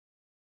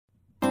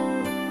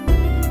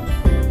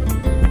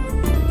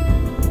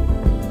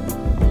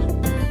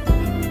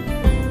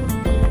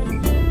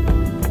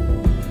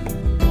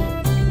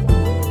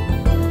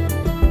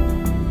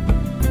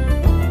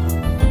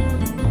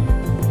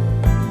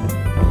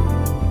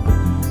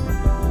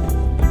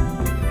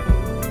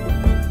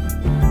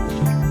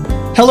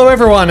Hello,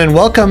 everyone, and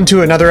welcome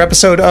to another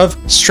episode of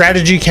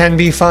Strategy Can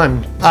Be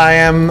Fun. I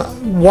am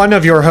one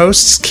of your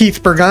hosts,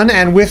 Keith Burgun,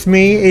 and with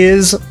me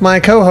is my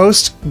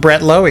co-host,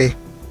 Brett Lowy.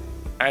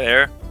 Hi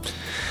there.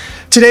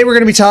 Today we're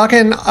going to be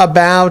talking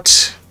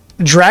about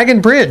Dragon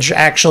Bridge,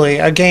 actually,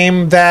 a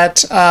game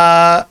that,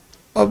 I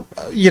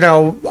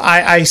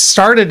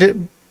started it.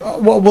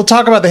 We'll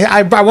talk about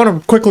I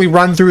want to quickly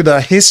run through the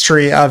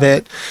history of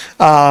it.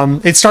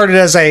 It started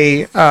as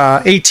a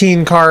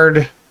 18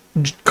 card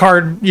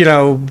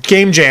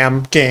game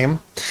jam game,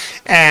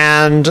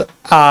 and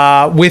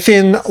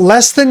within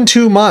less than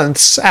 2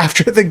 months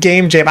after the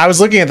game jam, I was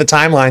looking at the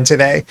timeline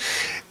today,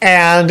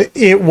 and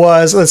it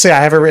was, let's see,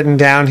 I have it written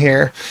down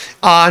here,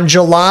 on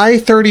July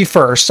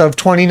 31st of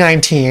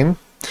 2019.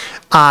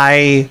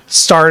 I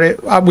started,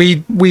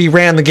 we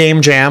ran the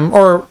game jam,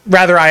 or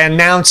rather I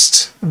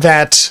announced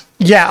that,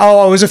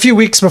 it was a few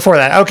weeks before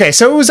that. Okay,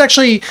 so it was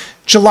actually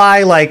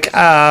July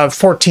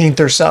 14th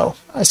or so.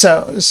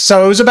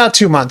 So it was about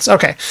 2 months.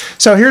 Okay,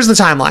 so here's the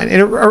timeline.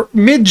 In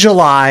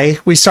mid-July,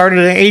 we started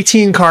an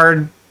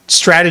 18-card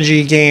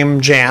strategy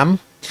game jam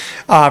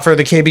for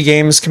the KB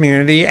Games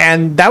community,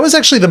 and that was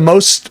actually the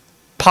most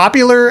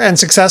popular and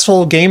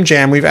successful game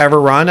jam we've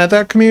ever run at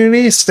that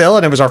community still,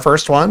 and it was our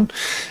first one.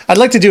 I'd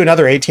like to do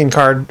another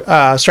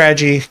 18-card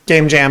strategy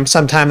game jam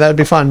sometime. That would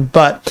be fun,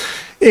 but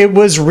it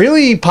was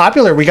really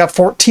popular. We got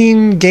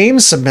 14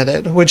 games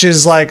submitted, which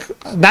is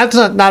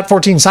not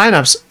 14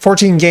 signups,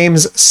 14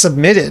 games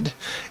submitted.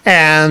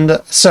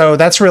 And so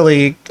that's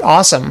really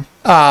awesome.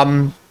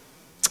 And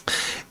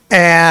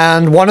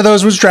one of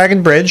those was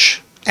Dragon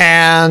Bridge.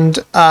 And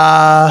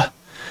and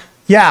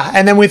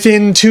then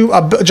within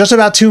just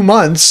about 2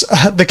 months,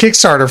 the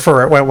Kickstarter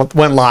for it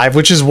went live,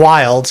 which is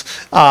wild.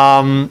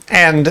 So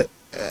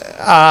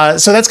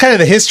that's kind of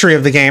the history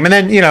of the game. And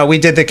then, we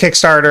did the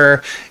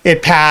Kickstarter.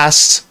 It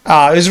passed.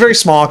 It was a very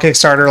small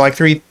Kickstarter, like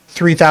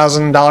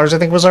 $3,000, I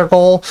think was our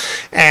goal.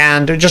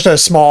 And just a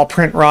small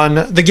print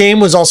run. The game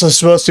was also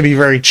supposed to be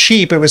very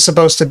cheap. It was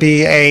supposed to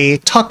be a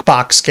tuck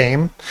box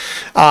game.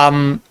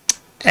 But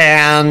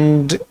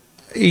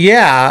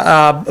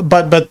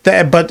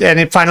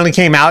it finally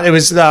came out. It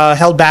was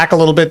held back a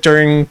little bit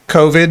during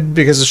COVID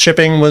because the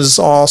shipping was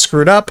all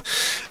screwed up.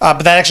 But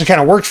that actually kind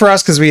of worked for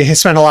us because we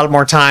spent a lot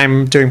more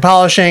time doing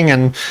polishing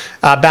and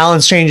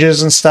balance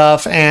changes and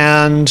stuff.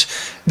 And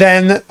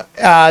then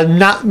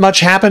not much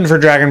happened for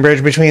Dragon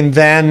Bridge between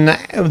then,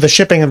 the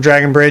shipping of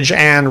Dragon Bridge,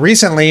 and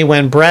recently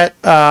when Brett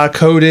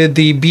coded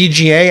the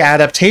BGA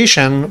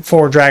adaptation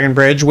for Dragon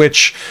Bridge,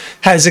 which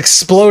has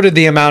exploded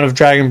the amount of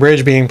Dragon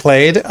Bridge being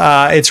played.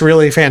 It's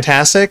really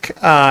fantastic.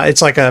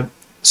 It's like a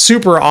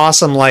super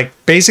awesome,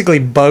 basically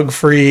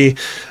bug-free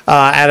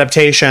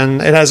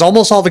adaptation. It has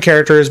almost all the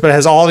characters, but it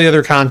has all the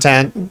other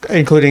content,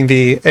 including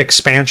the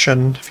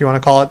expansion, if you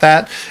want to call it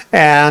that.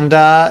 And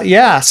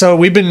so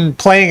we've been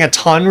playing a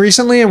ton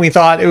recently, and we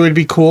thought it would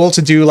be cool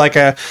to do like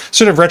a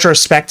sort of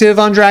retrospective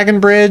on Dragon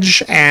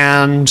Bridge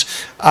and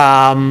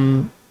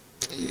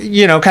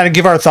kind of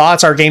give our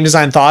thoughts, our game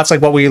design thoughts,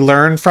 like what we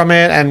learned from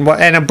it,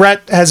 and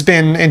Brett has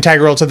been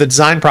integral to the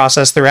design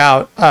process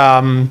throughout,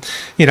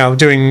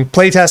 doing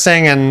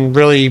playtesting and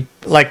really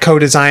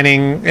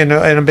co-designing in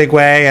a big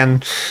way.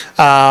 And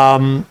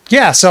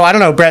so I don't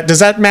know, Brett, does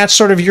that match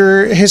sort of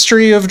your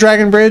history of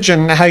Dragon Bridge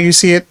and how you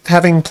see it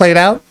having played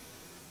out?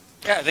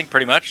 Yeah, I think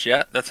pretty much.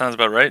 Yeah, that sounds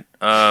about right.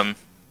 I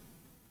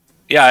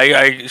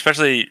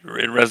especially,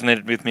 it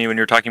resonated with me when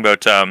you were talking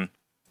about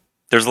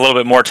there's a little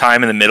bit more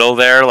time in the middle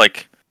there,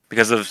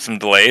 because of some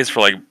delays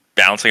for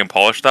balancing and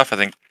polish stuff. I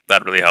think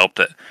that really helped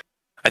it.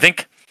 I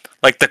think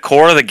the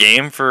core of the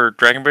game for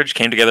Dragon Bridge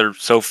came together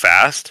so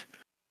fast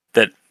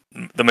that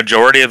the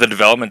majority of the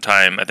development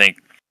time, I think,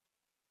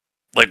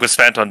 was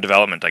spent on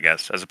development, I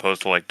guess, as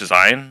opposed to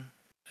design.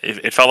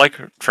 It felt like,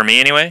 for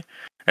me anyway.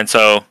 And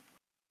so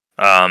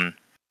I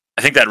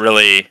think that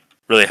really,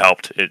 really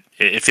helped.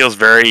 It feels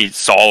very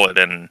solid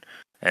and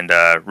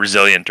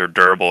resilient or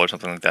durable or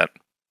something like that.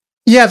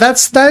 Yeah,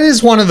 that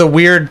is one of the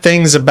weird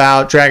things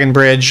about Dragon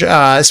Bridge,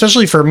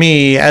 especially for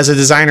me as a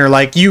designer.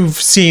 You've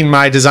seen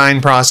my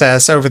design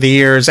process over the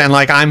years, and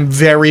I'm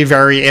very,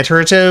 very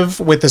iterative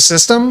with the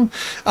system.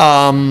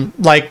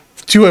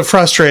 To a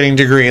frustrating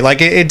degree.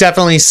 It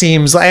definitely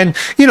seems, and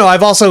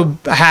I've also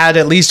had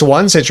at least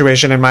one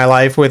situation in my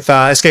life with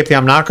Escape the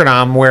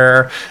Omnocronom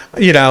where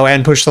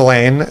and Push the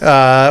Lane,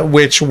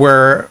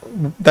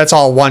 that's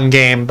all one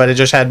game, but it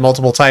just had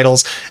multiple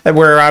titles,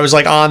 where I was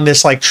on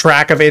this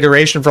track of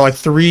iteration for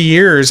 3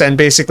 years and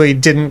basically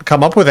didn't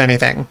come up with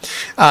anything.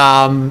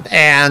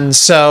 And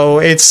so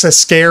it's a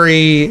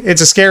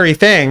scary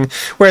thing,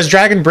 whereas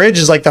Dragon Bridge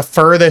is the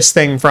furthest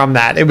thing from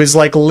that. It was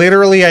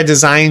literally, I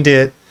designed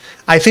it,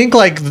 I think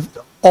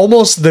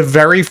almost the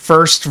very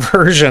first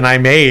version I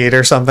made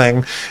or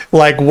something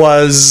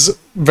was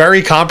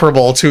very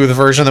comparable to the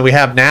version that we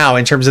have now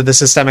in terms of the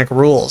systemic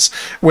rules,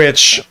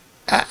 which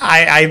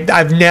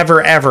I've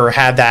never ever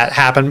had that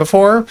happen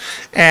before,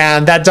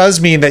 and that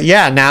does mean that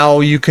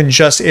now you can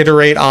just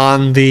iterate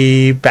on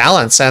the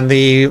balance and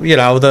the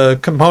the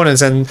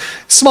components and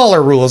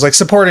smaller rules like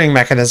supporting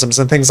mechanisms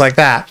and things like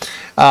that.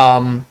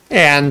 And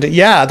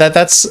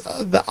that's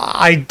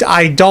I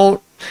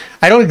don't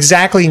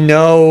exactly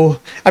know.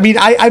 I mean,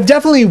 I've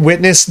definitely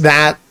witnessed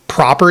that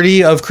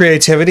property of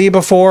creativity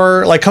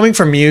before, like coming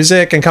from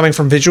music and coming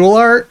from visual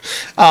art.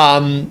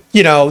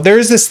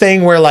 There's this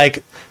thing where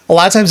like a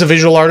lot of times a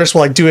visual artist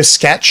will like do a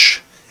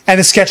sketch and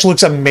the sketch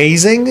looks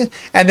amazing,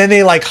 and then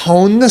they like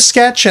hone the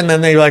sketch and then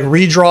they like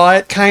redraw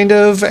it kind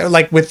of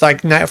like with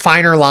like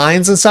finer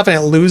lines and stuff, and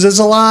it loses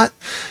a lot.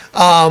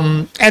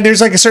 And there's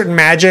like a certain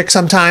magic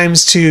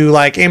sometimes to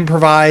like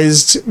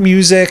improvised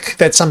music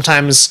that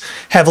sometimes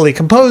heavily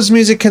composed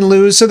music can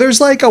lose. So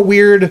there's a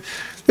weird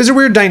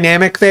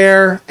dynamic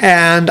there.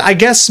 And I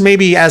guess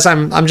maybe as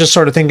I'm just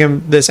sort of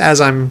thinking this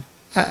as I'm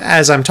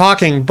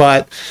talking,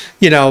 but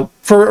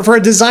for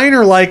a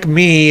designer like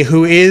me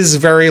who is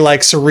very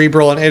like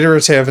cerebral and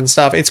iterative and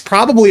stuff, it's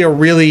probably a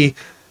really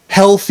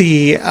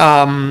healthy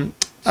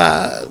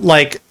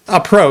like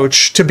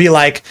approach to be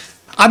like,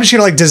 I'm just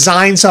gonna like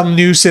design some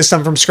new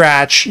system from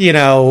scratch, in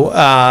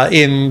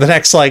the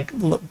next like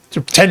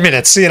 10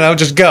 minutes,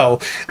 just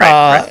go.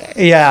 Right.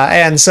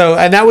 Yeah. And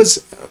that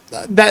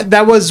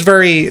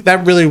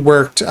really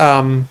worked.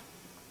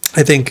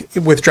 I think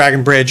with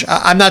Dragon Bridge,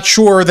 I'm not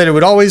sure that it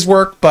would always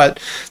work, but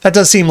that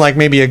does seem like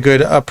maybe a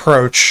good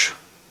approach.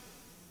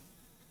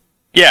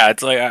 Yeah,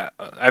 it's like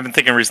I've been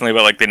thinking recently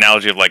about like the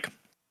analogy of like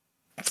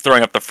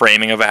throwing up the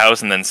framing of a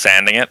house and then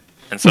sanding it,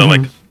 and so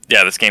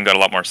this game got a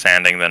lot more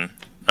sanding than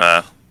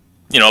a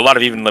lot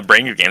of even the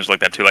Braingu games like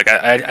that too. Like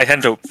I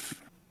tend to,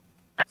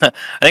 I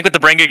think with the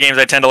Braingu games,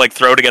 I tend to like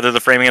throw together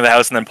the framing of the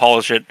house and then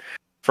polish it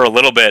for a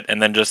little bit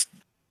and then just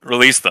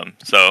release them.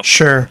 So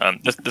sure.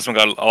 This one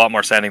got a lot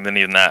more sanding than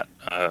even that.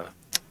 I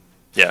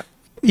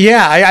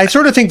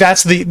sort of think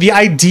that's the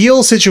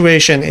ideal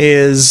situation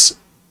is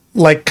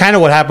like kind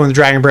of what happened with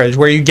Dragon Bridge,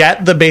 where you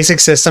get the basic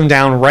system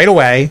down right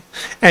away,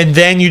 and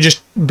then you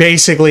just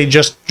basically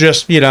just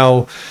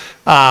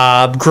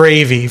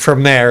gravy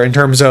from there in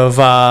terms of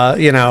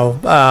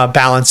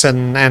balance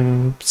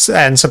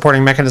and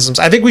supporting mechanisms.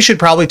 I think we should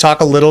probably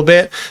talk a little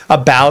bit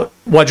about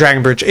what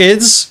Dragon Bridge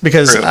is,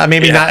 because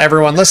maybe not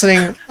everyone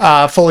listening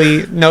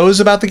fully knows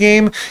about the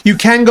game. You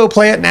can go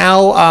play it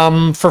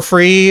now for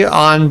free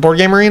on Board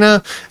Game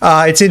Arena.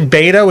 It's in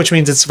beta, which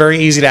means it's very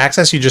easy to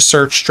access. You just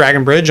search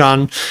Dragon Bridge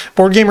on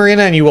Board Game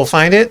Arena and you will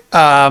find it.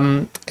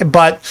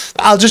 But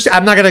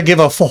I'm not going to give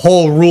a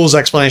whole rules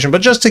explanation,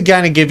 but just to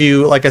kind of give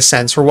you like a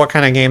sense for what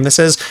kind of game this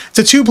is. It's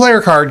a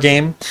 2-player card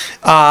game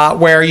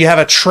where you have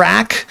a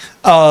track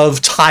of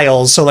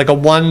tiles, so like a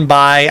 1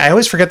 by, I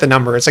always forget the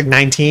number, it's like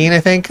 19 I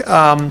think,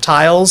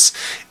 tiles,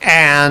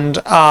 and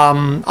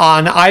on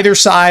either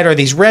side are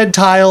these red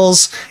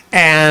tiles,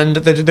 and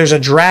there's a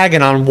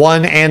dragon on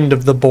one end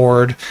of the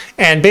board,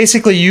 and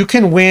basically you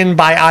can win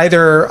by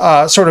either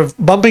sort of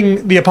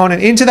bumping the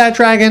opponent into that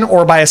dragon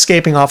or by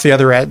escaping off the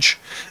other edge,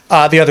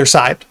 the other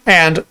side.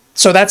 And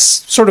so that's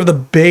sort of the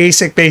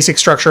basic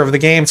structure of the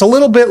game. It's a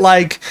little bit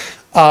like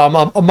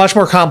a much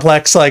more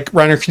complex like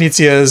Reiner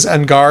Knizia's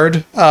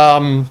Engard.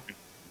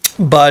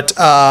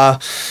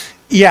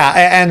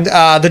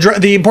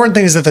 The important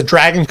thing is that the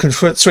dragon can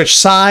switch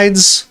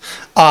sides,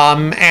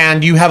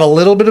 and you have a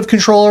little bit of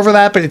control over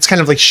that, but it's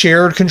kind of like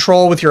shared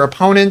control with your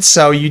opponents,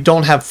 so you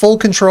don't have full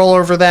control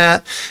over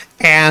that.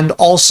 And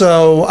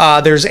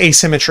also there's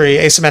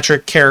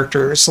asymmetric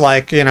characters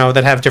like,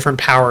 that have different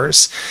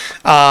powers.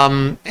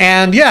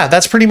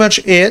 That's pretty much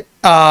it.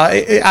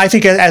 I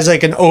think as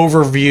like an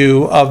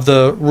overview of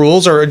the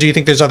rules, or do you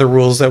think there's other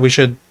rules that we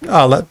should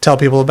tell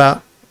people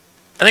about?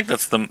 I think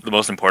that's the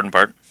most important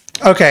part.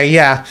 Okay,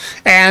 yeah.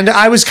 And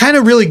I was kind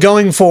of really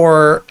going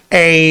for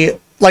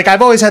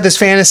I've always had this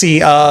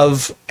fantasy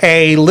of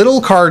a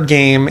little card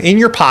game in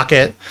your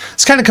pocket.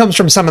 This kind of comes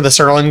from some of the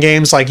Serlin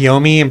games, like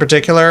Yomi in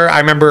particular. I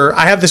remember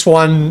I have this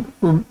one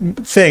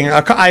thing.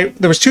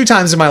 There was 2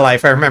 times in my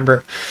life I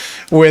remember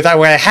where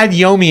I had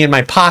Yomi in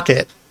my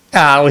pocket.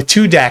 With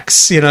 2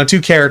 decks,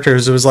 2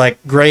 characters. It was like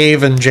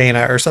Grave and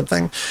Jaina or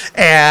something.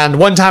 And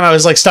one time I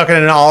was like stuck in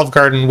an Olive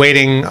Garden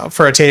waiting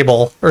for a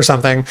table or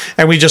something,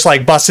 and we just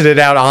like busted it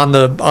out on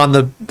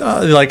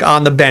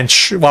the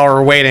bench while we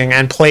were waiting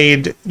and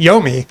played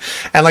Yomi,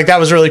 and like that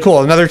was really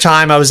cool. Another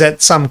time I was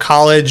at some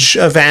college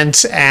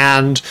event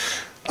and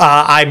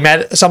I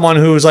met someone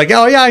who was like,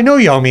 "Oh yeah, I know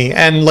Yomi,"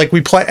 and like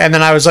we play, and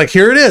then I was like,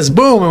 "Here it is,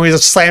 boom!" and we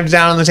just slammed it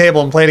down on the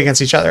table and played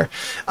against each other.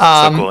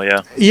 So cool,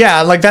 yeah.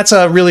 Yeah, like that's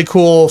a really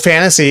cool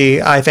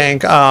fantasy, I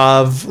think,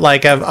 of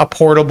like a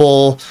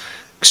portable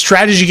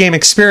strategy game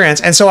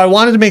experience. And so I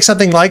wanted to make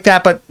something like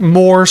that, but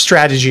more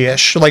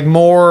strategy-ish, like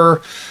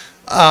more.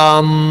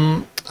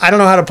 I don't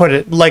know how to put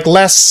it, like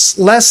less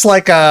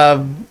like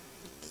a.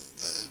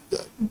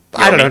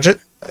 I don't know.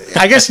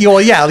 I guess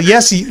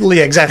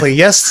exactly.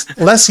 Yes,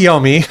 less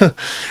Yomi,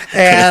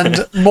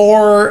 and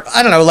more.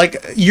 I don't know. Like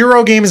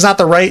Eurogame is not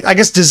the right. I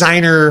guess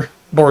designer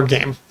board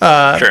game.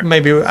 Sure.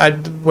 Maybe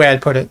the way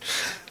I'd put it.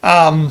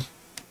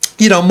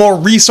 More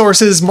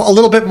resources, a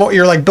little bit more.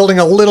 You're like building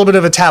a little bit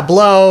of a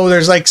tableau.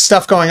 There's like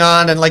stuff going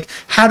on, and like,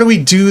 how do we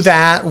do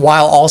that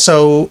while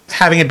also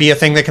having it be a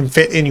thing that can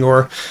fit in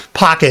your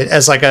pocket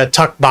as like a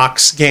tuck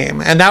box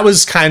game? And that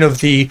was kind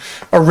of the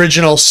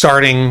original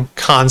starting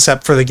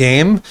concept for the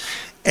game.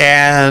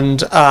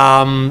 And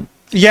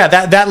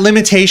that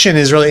limitation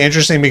is really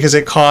interesting because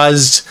it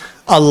caused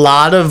a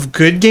lot of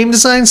good game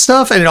design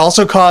stuff, and it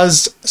also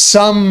caused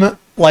some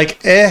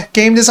like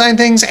game design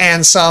things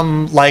and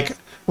some like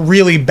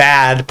really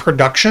bad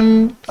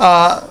production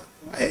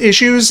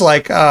issues,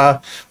 like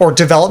or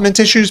development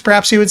issues,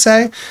 perhaps you would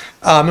say.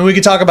 And we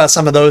could talk about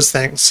some of those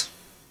things.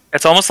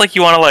 It's almost like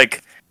you want to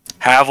like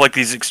have like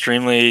these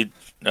extremely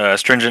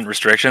stringent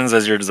restrictions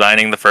as you're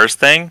designing the first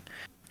thing,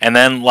 and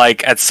then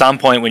like at some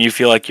point when you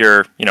feel like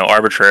you're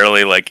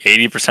arbitrarily like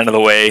 80% of the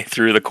way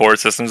through the core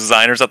systems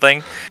design or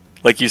something,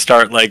 like you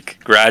start like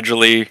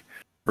gradually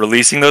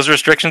releasing those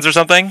restrictions or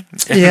something.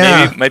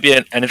 Yeah. Maybe might be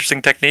an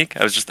interesting technique.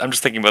 I'm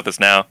just thinking about this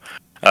now.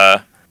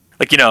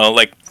 Like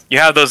you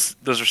have those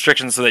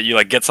restrictions so that you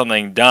like get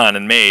something done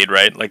and made,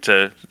 right? Like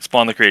to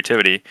spawn the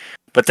creativity.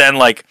 But then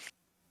like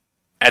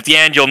at the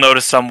end you'll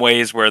notice some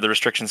ways where the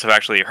restrictions have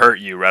actually hurt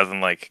you rather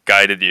than like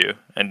guided you.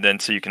 And then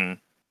so you can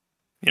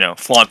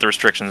flaunt the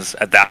restrictions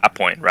at that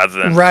point rather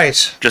than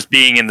just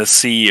being in the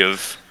sea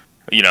of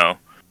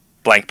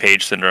blank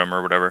page syndrome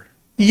or whatever.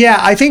 Yeah,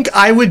 I think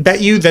I would bet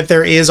you that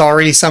there is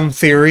already some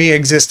theory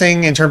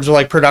existing in terms of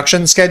like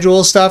production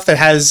schedule stuff that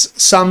has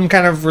some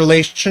kind of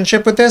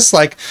relationship with this.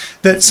 Like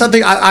that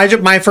something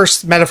my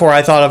first metaphor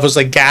I thought of was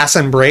like gas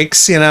and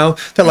brakes, that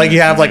like you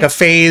have like a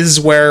phase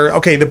where,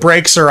 okay, the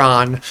brakes are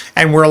on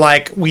and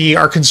we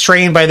are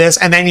constrained by this.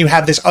 And then you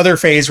have this other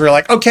phase where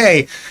like,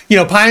 okay,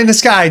 pie in the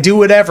sky, do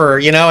whatever,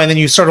 and then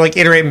you sort of like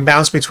iterate and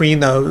bounce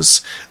between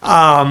those.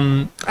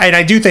 And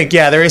I do think,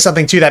 there is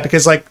something to that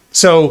because like,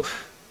 so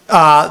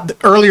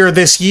earlier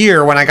this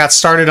year when I got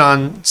started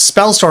on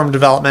Spellstorm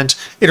development,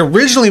 it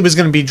originally was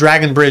going to be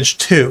Dragon Bridge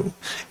 2.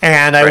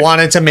 And I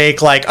wanted to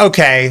make like,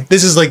 okay,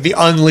 this is like the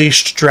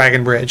unleashed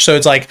Dragon Bridge. So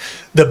it's like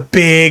the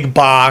big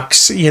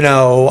box,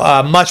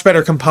 much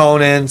better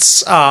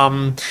components,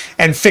 and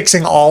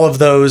fixing all of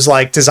those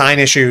like design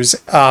issues,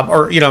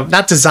 or,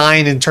 not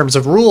design in terms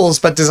of rules,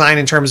 but design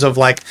in terms of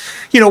like,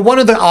 one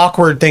of the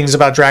awkward things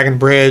about Dragon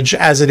Bridge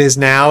as it is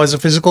now as a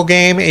physical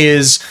game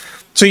is,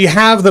 so you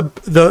have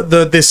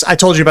this, I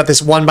told you about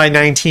this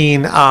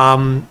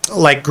 1x19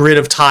 like grid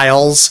of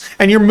tiles,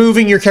 and you're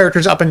moving your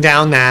characters up and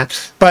down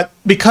that. But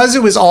because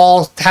it was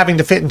all having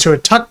to fit into a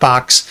tuck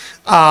box,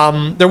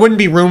 there wouldn't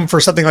be room for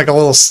something like a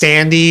little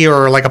standee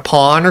or like a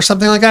pawn or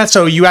something like that.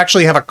 So you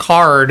actually have a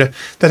card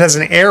that has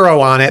an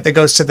arrow on it that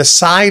goes to the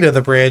side of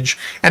the bridge.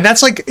 And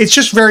that's like, it's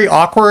just very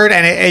awkward.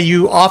 And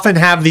you often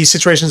have these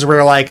situations where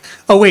you're like,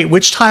 oh wait,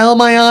 which tile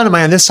am I on? Am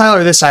I on this tile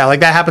or this tile?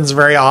 Like that happens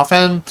very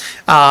often.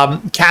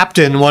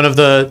 Captain, one of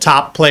the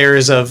top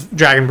players of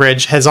Dragon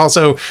Bridge, has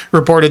also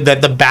reported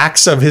that the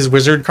backs of his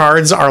wizard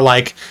cards are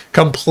like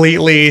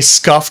completely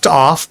scuffed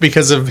off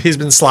because of he's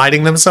been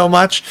sliding them so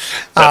much.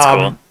 That's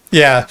cool.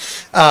 Yeah.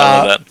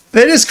 I love that.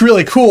 That is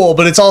really cool,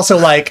 but it's also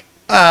like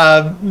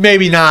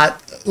maybe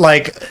not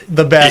like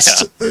the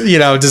best,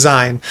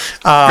 design.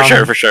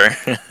 For sure.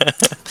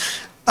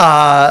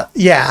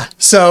 Yeah.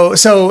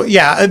 So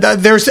yeah,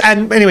 there's,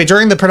 and anyway,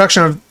 during the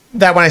production of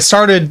that, when I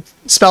started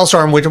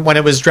Spellstorm, when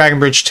it was Dragon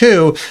Bridge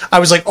 2, I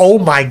was like, oh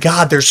my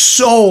God, there's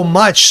so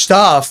much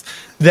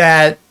stuff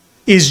that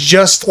is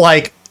just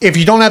like, if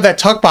you don't have that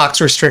tuck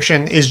box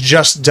restriction, is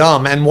just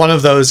dumb. And one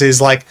of those is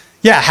like,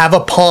 have a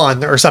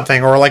pawn or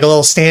something, or like a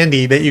little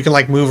standee that you can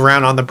like move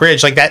around on the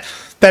bridge. Like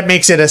that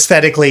makes it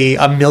aesthetically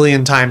a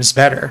million times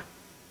better.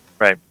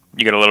 Right.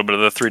 You get a little bit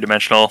of the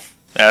three-dimensional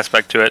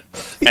aspect to it.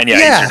 And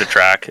easier to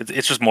track.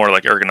 It's just more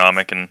like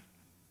ergonomic and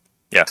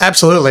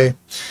Absolutely.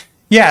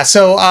 Yeah,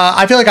 so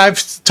I feel like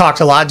I've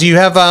talked a lot. Do you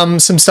have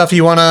some stuff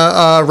you want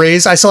to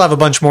raise? I still have a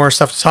bunch more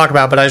stuff to talk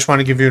about, but I just want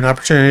to give you an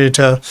opportunity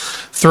to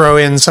throw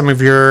in some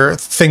of your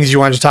things you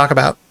wanted to talk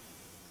about.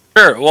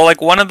 Sure. Well,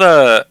 like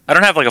I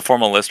don't have like a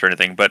formal list or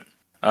anything, but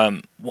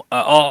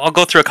I'll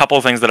go through a couple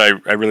of things that I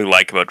really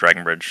like about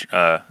Dragon Bridge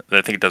that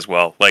I think it does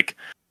well. Like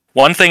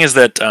one thing is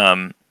that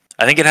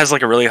I think it has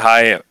like a really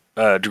high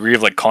degree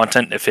of like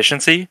content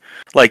efficiency.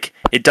 Like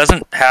it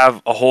doesn't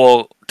have a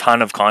whole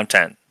ton of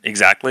content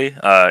exactly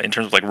in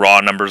terms of like raw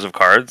numbers of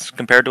cards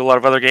compared to a lot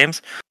of other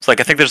games. So like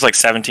I think there's like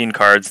 17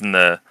 cards in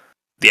the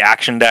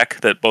action deck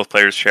that both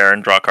players share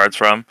and draw cards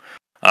from.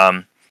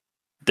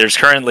 There's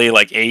currently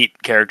like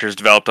 8 characters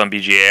developed on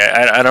BGA.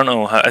 I don't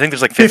know. I think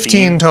there's like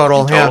 15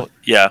 total.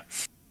 Yeah.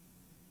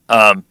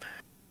 And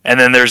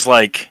then there's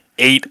like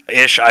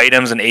 8-ish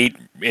items and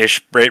 8-ish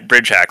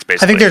bridge hacks,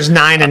 basically. I think there's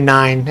 9 and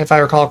 9, if I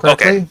recall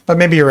correctly. Okay. But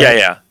maybe you're right.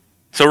 Yeah.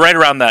 So right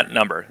around that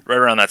number, right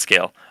around that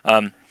scale.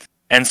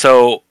 And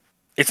so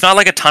it's not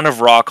like a ton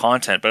of raw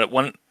content, but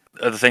one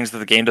of the things that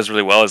the game does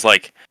really well is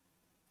like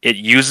it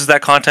uses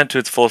that content to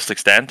its fullest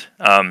extent.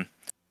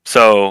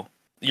 So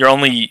you're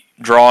only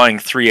drawing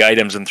 3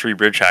 items and 3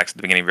 bridge hacks at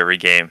the beginning of every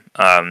game.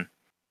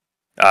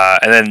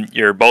 and then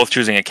you're both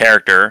choosing a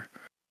character,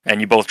 and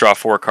you both draw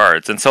 4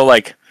 cards. And so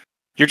like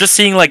you're just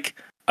seeing like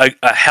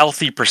a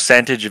healthy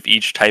percentage of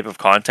each type of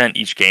content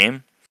each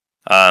game,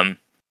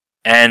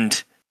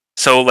 and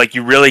so like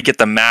you really get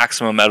the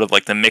maximum out of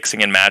like the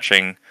mixing and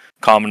matching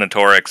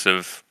combinatorics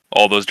of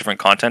all those different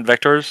content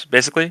vectors,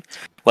 basically.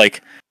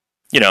 Like,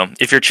 you know,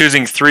 if you're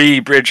choosing 3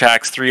 bridge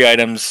hacks, 3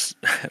 items,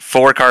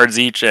 4 cards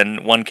each,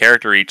 and 1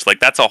 character each, like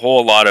that's a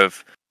whole lot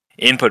of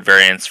input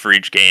variance for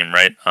each game,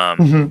 right?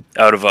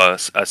 Out of a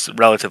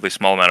relatively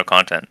small amount of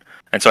content.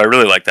 And so I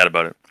really like that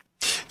about it.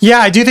 Yeah,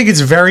 I do think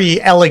it's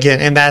very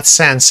elegant in that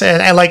sense.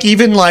 And like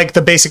even like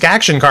the basic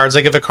action cards,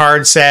 like if a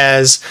card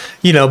says,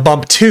 you know,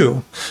 bump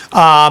 2,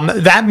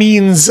 that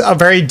means a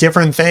very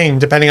different thing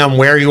depending on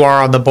where you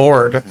are on the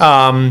board.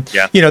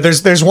 You know,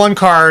 there's one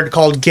card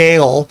called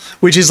Gale,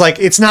 which is like,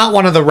 it's not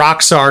one of the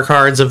Rockstar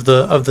cards of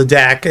the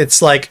deck.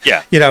 It's like,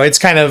 you know, it's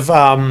kind of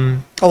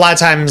a lot of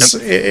times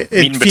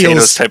it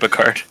feels type of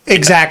card.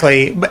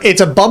 Exactly.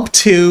 It's a bump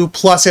 2,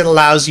 plus it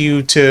allows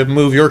you to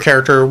move your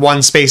character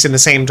 1 space in the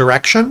same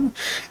direction.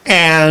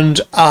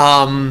 And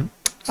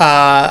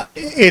but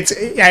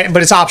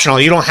it's optional.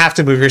 You don't have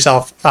to move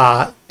yourself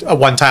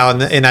 1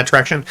 tile in that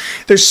direction.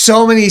 There's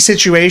so many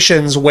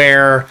situations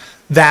where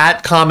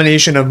that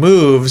combination of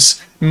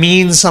moves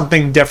means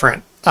something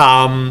different.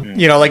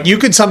 You know, like you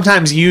could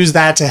sometimes use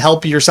that to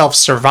help yourself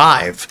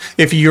survive.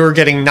 If you're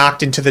getting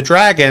knocked into the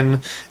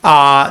dragon,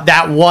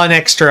 that 1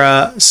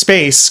 extra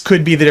space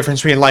could be the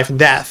difference between life and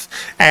death.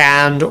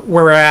 And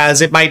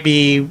whereas it might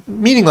be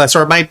meaningless,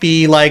 or it might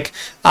be like,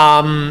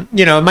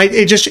 you know,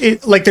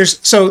 like there's,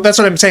 so that's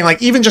what I'm saying.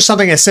 Like even just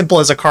something as simple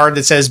as a card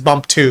that says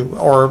bump 2,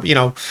 or, you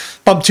know,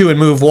 bump 2 and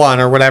move 1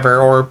 or whatever,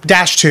 or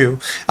dash 2.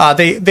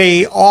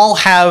 They all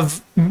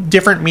have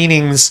different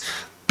meanings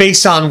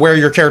based on where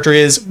your character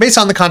is, based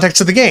on the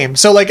context of the game.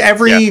 So like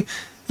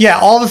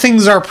all the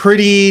things are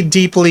pretty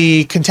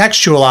deeply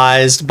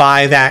contextualized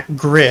by that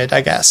grid,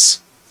 I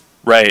guess.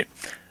 Right.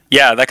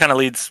 Yeah, that kind of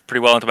leads pretty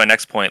well into my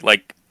next point.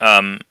 Like,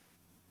 I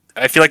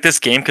feel like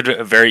this game could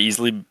have very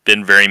easily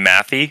been very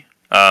mathy.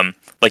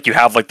 Like you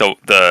have like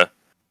the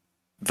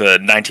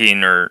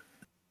 19 or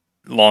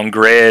long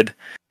grid,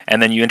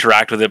 and then you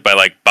interact with it by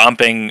like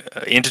bumping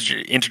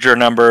integer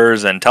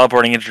numbers and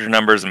teleporting integer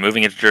numbers and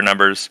moving integer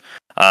numbers.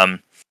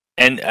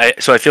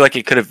 So I feel like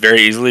it could have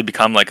very easily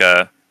become like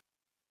a,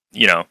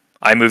 you know,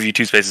 I move you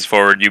 2 spaces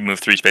forward, you move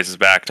 3 spaces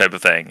back type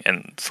of thing.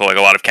 And so like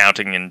a lot of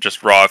counting and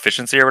just raw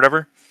efficiency or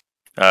whatever,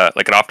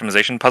 like an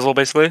optimization puzzle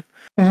basically.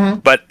 Mm-hmm.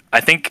 But I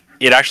think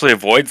it actually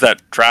avoids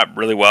that trap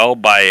really well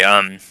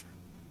by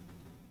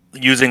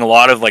using a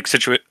lot of like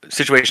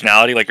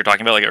situationality, like you're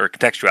talking about, like, or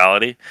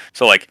contextuality.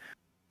 So like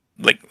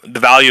the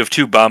value of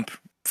 2 bump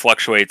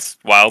fluctuates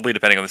wildly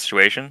depending on the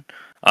situation.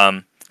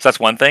 So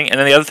that's one thing. And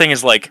then the other thing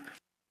is like,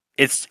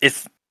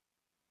 it's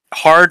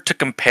hard to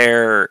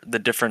compare the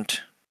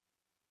different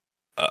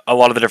a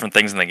lot of the different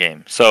things in the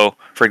game. So,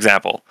 for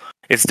example,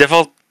 it's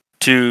difficult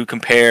to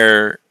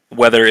compare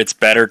whether it's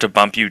better to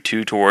bump you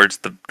 2 towards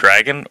the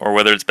dragon, or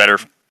whether it's better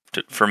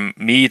for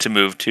me to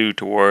move 2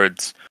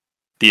 towards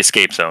the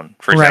escape zone,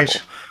 for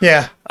example.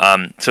 Right.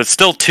 Yeah. So it's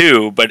still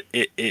 2, but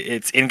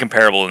it's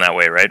incomparable in that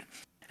way, right?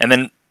 And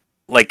then,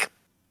 like,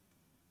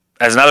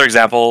 as another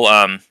example,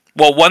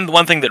 well,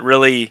 one thing that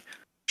really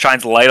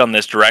shines a light on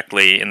this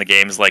directly in the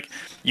game is like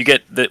you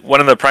get one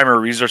of the primary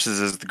resources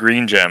is the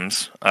green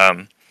gems,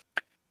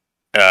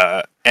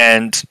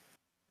 and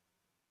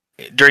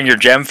during your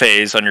gem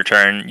phase on your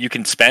turn, you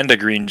can spend a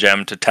green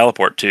gem to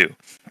teleport too.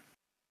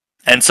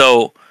 And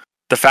so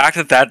the fact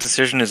that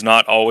decision is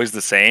not always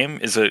the same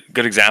is a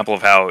good example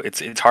of how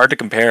it's hard to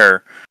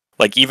compare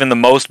like even the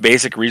most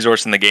basic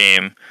resource in the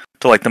game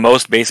to like the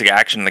most basic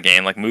action in the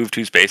game, like move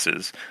 2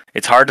 spaces.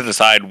 It's hard to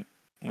decide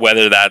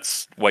whether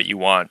that's what you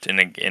want in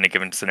a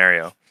given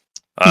scenario.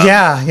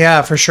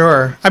 Yeah, for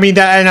sure. I mean,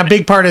 and a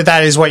big part of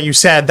that is what you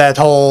said, that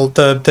whole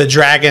the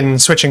dragon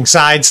switching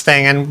sides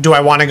thing. And do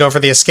I want to go for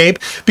the escape?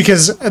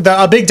 Because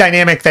a big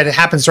dynamic that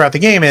happens throughout the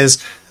game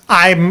is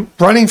I'm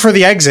running for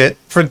the exit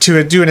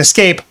to do an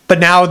escape, but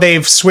now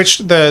they've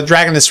switched, the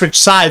dragon has switched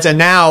sides, and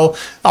now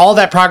all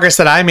that progress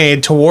that I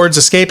made towards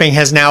escaping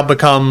has now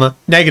become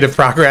negative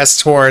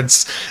progress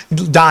towards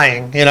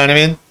dying. You know what I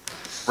mean?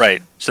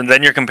 Right. So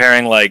then you're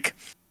comparing like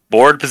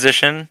board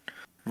position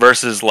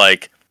versus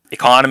like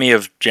economy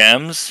of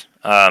gems,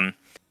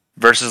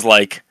 versus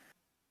like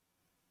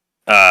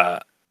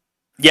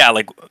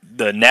like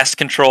the nest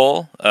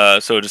control,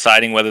 so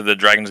deciding whether the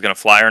dragon is going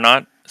to fly or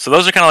not. So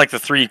those are kind of like the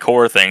 3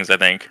 core things I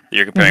think that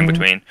you're comparing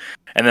between.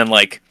 And then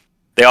like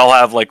they all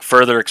have like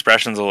further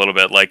expressions a little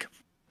bit, like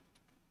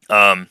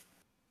for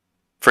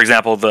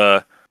example,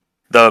 the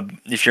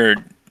if you're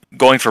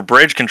going for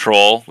bridge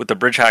control with the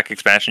bridge hack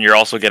expansion, you're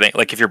also getting,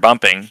 like, if you're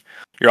bumping,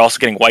 you're also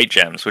getting white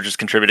gems, which is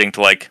contributing to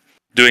like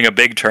doing a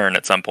big turn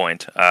at some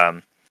point.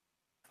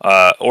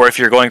 Or if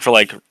you're going for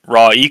like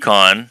raw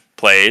econ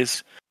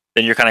plays,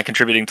 then you're kind of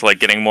contributing to like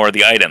getting more of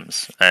the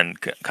items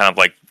and kind of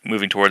like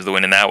moving towards the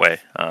win in that way.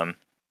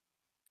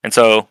 And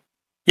so,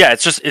 yeah,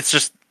 it's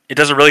it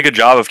does a really good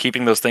job of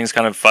keeping those things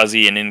kind of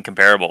fuzzy and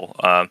incomparable,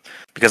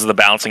 because of the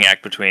balancing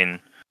act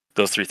between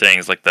those three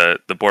things, like the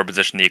board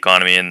position, the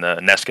economy, and the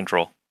nest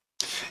control.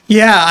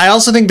 Yeah, I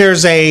also think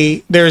there's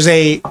a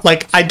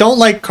like, I don't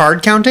like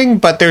card counting,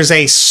 but there's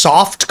a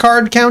soft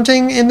card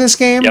counting in this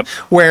game. Yep.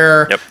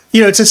 Where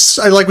it's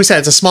like we said,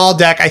 it's a small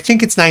deck. I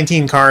think it's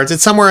 19 cards.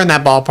 It's somewhere in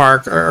that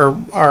ballpark,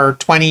 or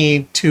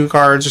 22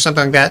 cards or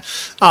something like that.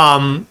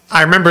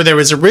 I remember there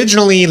was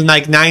originally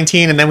like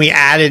 19, and then we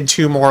added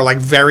 2 more like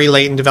very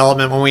late in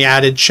development when we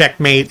added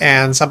Checkmate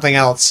and something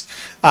else.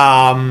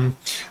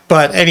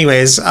 But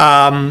anyways,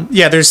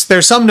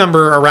 there's some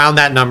number around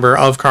that number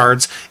of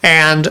cards,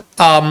 and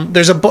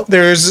there's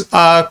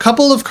a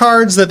couple of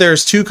cards that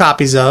there's 2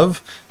 copies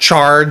of,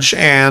 Charge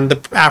and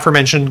the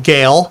aforementioned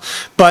Gale,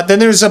 but then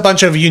there's a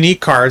bunch of unique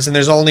cards, and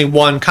there's only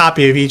 1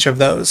 copy of each of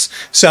those.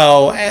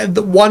 So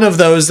one of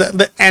those,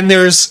 and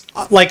there's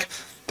like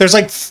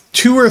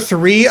 2 or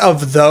 3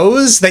 of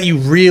those that you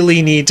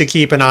really need to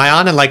keep an eye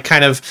on and like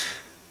kind of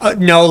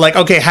know, like,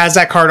 okay, has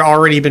that card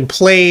already been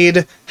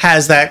played?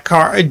 Has that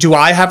card? Do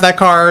I have that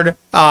card?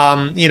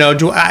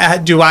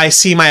 Do I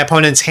see my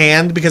opponent's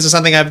hand because of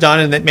something I've done,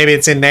 and that maybe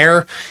it's in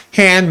their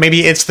hand?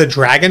 Maybe it's the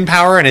dragon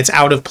power and it's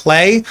out of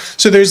play.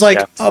 So there's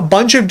like a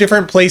bunch of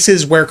different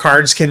places where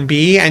cards can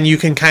be, and you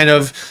can kind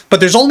of, but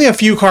there's only a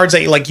few cards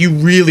that you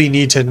really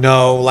need to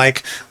know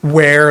like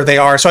where they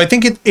are. So I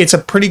think it's a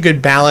pretty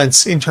good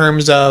balance in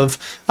terms of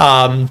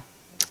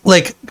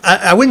like,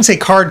 I wouldn't say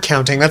card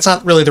counting, that's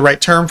not really the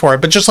right term for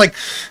it, but just like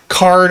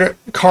card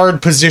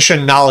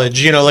position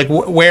knowledge, like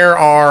where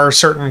are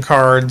certain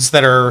cards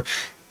that are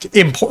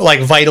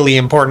like vitally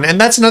important.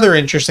 And that's another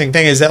interesting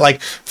thing, is that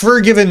like for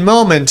a given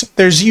moment,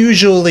 there's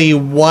usually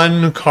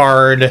 1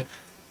 card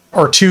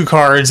or 2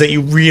 cards that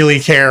you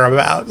really care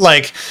about,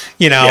 like,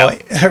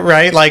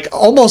 right? Like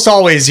almost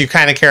always you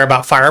kind of care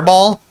about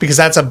Fireball because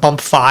that's a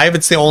bump 5.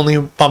 It's the only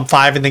bump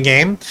 5 in the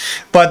game.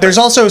 But there's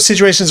also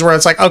situations where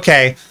it's like,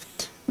 okay,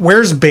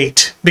 where's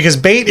Bait? Because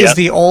Bait is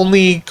the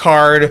only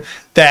card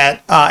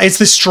that it's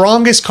the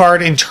strongest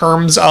card in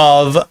terms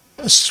of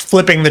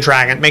flipping the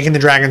dragon, making the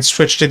dragon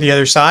switch to the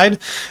other side.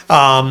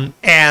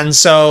 And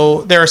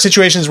so there are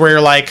situations where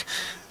you're like,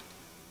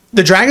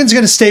 the dragon's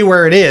going to stay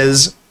where it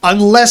is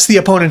unless the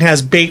opponent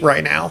has Bait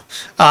right now.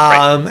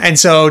 And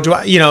so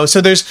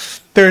so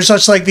there's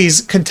such like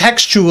these,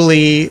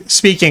 contextually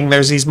speaking,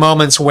 there's these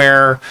moments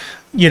where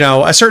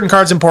a certain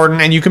card's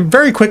important, and you can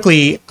very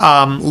quickly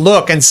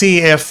look and see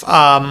if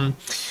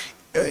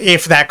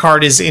that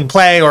card is in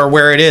play or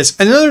where it is.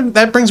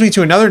 That brings me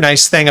to another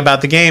nice thing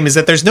about the game, is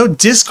that there's no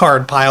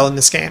discard pile in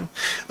this game.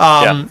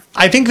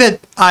 I think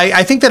that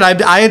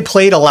I had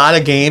played a lot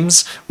of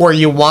games where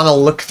you want to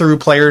look through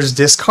players'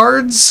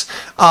 discards.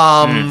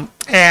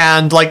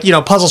 And like,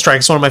 Puzzle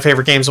Strike is one of my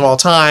favorite games of all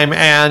time.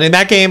 And in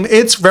that game,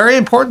 it's very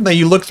important that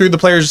you look through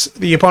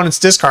the opponent's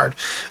discard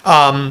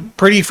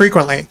pretty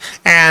frequently.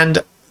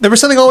 And there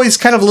was something always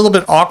kind of a little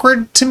bit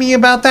awkward to me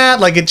about that.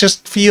 Like, it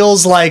just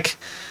feels like,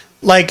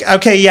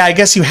 okay, yeah, I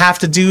guess you have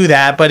to do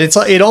that, but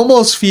it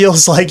almost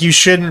feels like you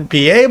shouldn't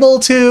be able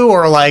to,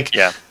 or like,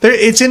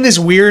 it's in this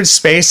weird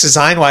space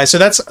design wise. So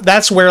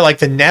that's where like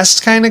the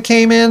nest kind of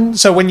came in.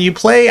 So when you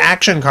play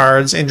action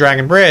cards in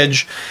Dragon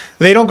Bridge,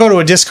 they don't go to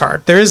a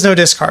discard. There is no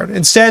discard.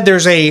 Instead,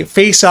 there's a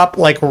face-up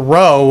like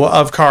row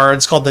of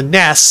cards called the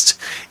nest,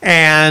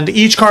 and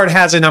each card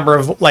has a number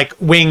of like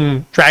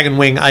dragon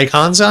wing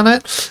icons on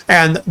it,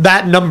 and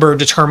that number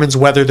determines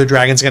whether the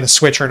dragon's going to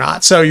switch or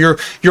not. So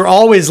you're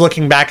always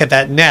looking back at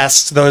that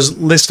nest, those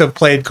list of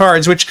played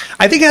cards, which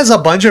I think has a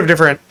bunch of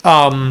different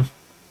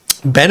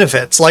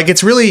benefits. Like,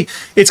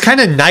 it's kind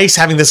of nice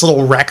having this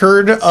little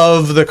record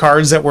of the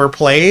cards that were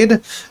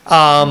played,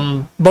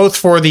 both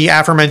for the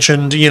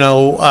aforementioned,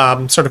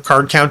 sort of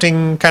card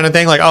counting kind of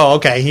thing. Like, oh,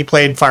 okay, he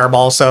played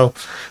Fireball, so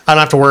I don't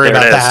have to worry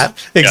about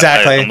that.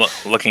 Exactly. I'm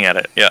looking at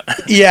it. Yeah.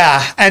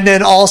 Yeah. And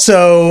then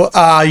also,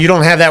 you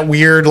don't have that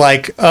weird,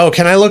 like, oh,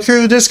 can I look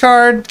through the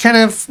discard kind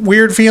of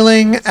weird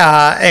feeling?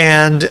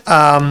 And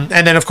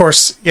then of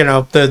course,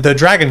 the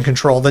dragon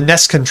control, the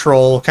nest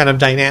control kind of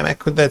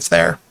dynamic that's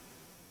there.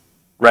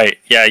 Right.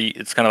 Yeah,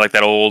 it's kind of like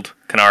that old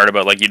canard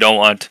about like, you don't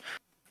want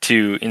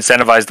to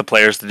incentivize the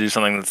players to do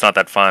something that's not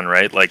that fun,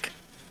 right? Like,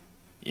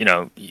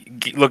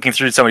 looking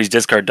through somebody's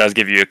discard does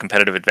give you a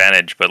competitive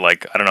advantage, but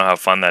like, I don't know how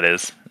fun that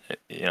is.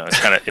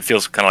 It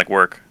feels kind of like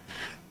work.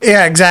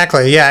 Yeah,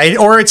 exactly. Yeah.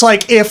 Or it's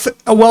like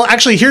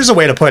actually, here's a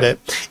way to put it.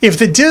 If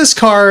the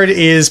discard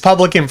is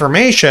public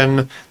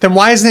information, then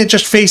why isn't it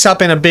just face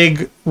up in a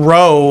big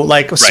row,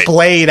 like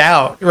splayed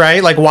out,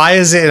 right? Like, why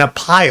is it in a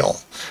pile?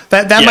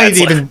 That might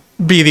even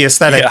be the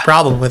aesthetic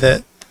problem with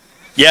it.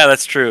 Yeah,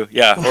 that's true.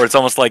 Yeah. Or it's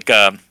almost like,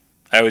 I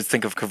always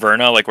think of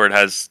Caverna, like where it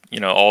has,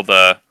 all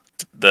the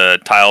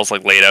tiles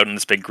like laid out in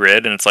this big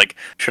grid. And it's like,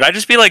 should I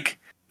just be like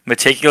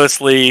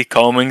meticulously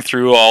combing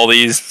through all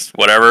these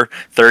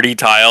 30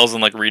 tiles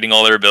and like reading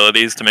all their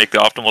abilities to make the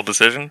optimal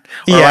decision,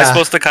 or am I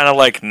supposed to kind of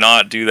like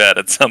not do that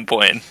at some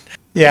point?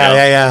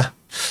 Yeah.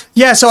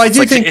 So I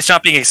do think it's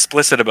not being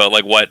explicit about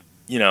like what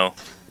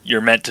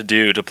you're meant to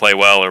do to play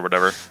well or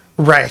whatever.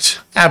 Right.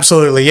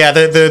 Absolutely. Yeah.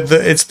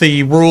 The it's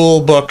the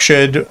rule book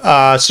should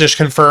just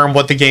confirm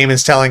what the game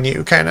is telling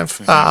you, kind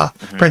of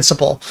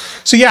principle.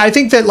 So yeah, I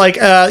think that like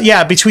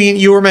between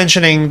you were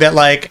mentioning that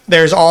like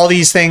there's all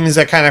these things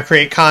that kind of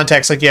create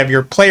context. Like you have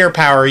your player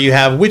power, you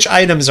have which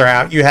items are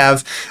out, you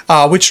have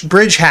which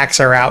bridge hacks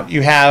are out,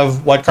 you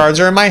have what cards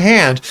are in my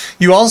hand.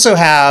 You also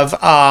have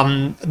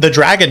the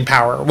dragon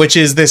power, which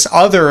is this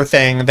other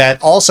thing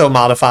that also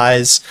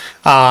modifies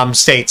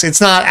states.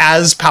 It's not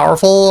as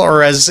powerful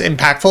or as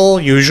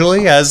impactful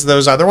usually as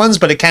those other ones,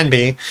 but it can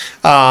be.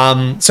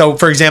 So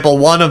for example,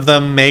 one of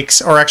them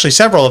makes, or actually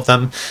several of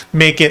them,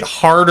 make it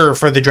harder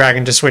for the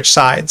dragon to switch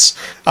sides.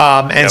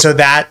 So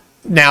that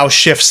now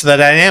shifts the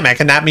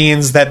dynamic. And that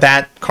means that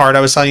that card I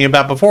was telling you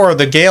about before,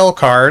 the Gale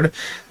card,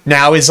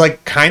 now is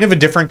like kind of a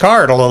different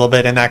card a little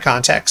bit in that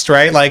context,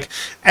 right? Like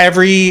that's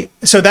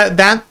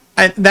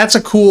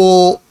a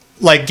cool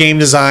like game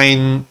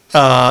design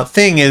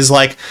thing, is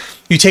like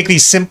you take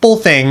these simple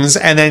things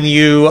and then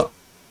you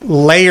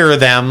layer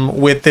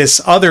them with this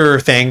other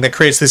thing that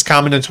creates this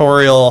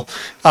combinatorial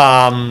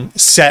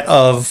set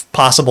of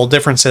possible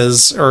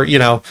differences, or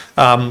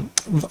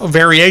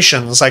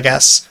variations, I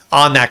guess,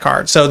 on that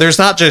card. So there's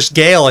not just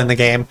Gale in the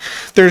game.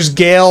 There's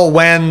Gale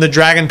when the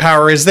dragon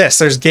power is this.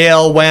 There's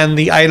Gale when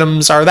the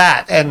items are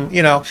that, and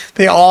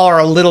they all are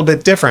a little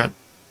bit different.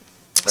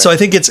 Right. So I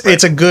think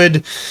it's a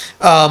good.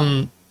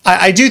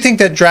 I do think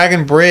that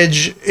Dragon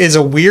Bridge is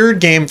a weird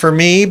game for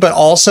me, but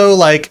also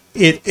like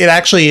it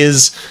actually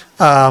is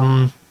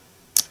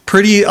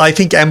pretty, I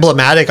think,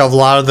 emblematic of a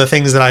lot of the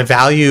things that I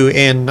value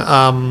in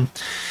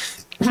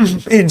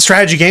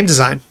strategy game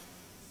design.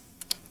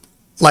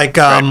 Like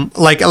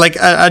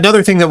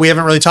another thing that we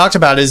haven't really talked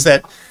about is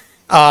that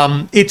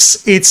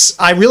it's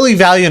I really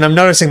value, and I'm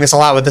noticing this a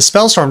lot with the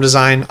Spellstorm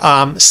design,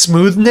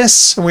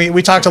 smoothness.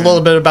 We talked a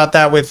little bit about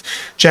that with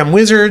Gem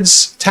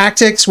Wizards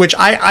Tactics, which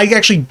I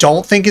actually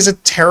don't think is a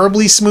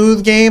terribly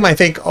smooth game. I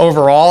think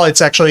overall it's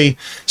actually,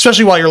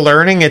 especially while you're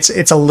learning, it's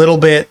a little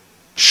bit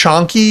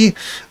chunky.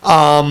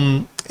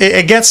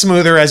 It gets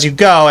smoother as you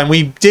go, and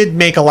we did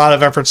make a lot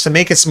of efforts to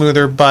make it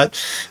smoother, but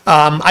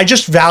I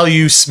just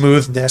value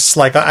smoothness.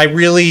 Like I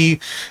really,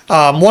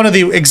 one of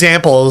the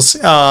examples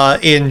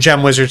in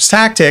Gem Wizards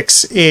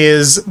Tactics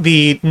is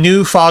the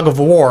new Fog of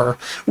War,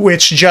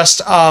 which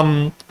just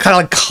kind of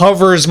like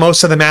covers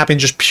most of the map in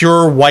just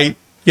pure white,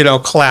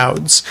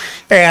 clouds.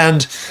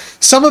 And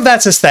some of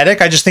that's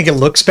aesthetic. I just think it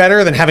looks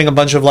better than having a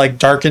bunch of like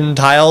darkened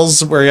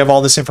tiles where you have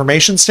all this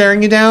information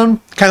staring you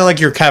down. Kind of like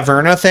your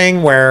Caverna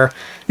thing where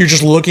you're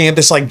just looking at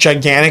this like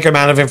gigantic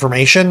amount of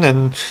information.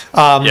 And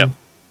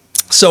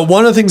so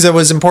one of the things that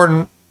was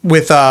important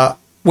with the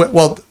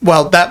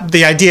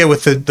idea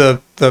with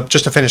the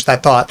just to finish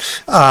that thought,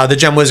 the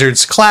Gem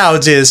Wizards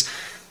clouds is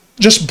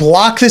just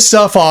block this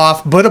stuff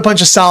off, put a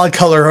bunch of solid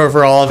color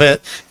over all of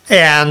it,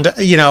 and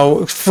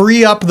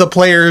free up the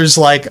player's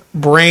like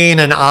brain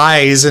and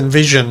eyes and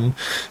vision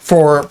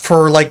for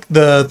like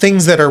the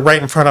things that are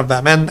right in front of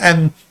them.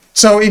 And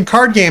so in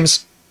card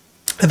games,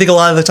 I think a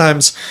lot of the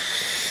times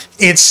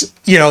it's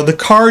the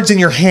cards in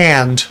your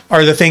hand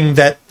are the thing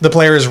that the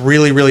player is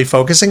really, really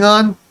focusing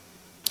on.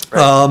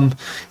 Right.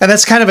 And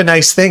that's kind of a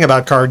nice thing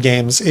about card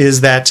games,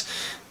 is that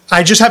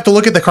I just have to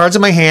look at the cards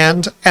in my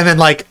hand and then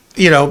like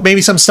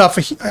maybe some stuff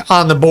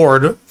on the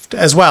board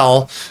as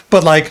well,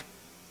 but like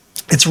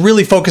it's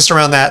really focused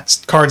around that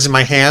cards in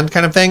my hand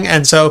kind of thing.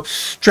 And so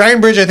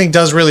Dragon Bridge, I think,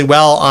 does really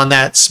well on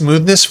that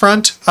smoothness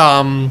front.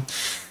 Probably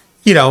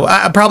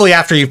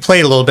after you've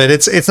played a little bit,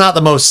 it's not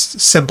the most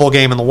simple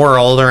game in the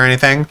world or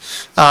anything.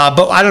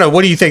 But I don't know.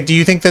 What do you think? Do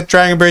you think that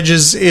Dragon Bridge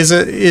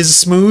is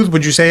smooth?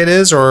 Would you say it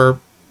is, or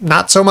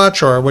not so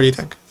much, or what do you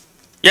think?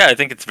 Yeah, I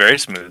think it's very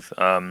smooth.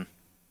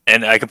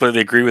 And I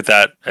completely agree with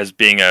that as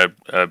being a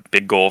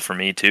big goal for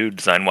me too,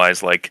 design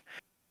wise. Like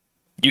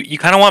you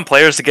kind of want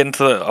players to get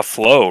into a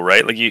flow,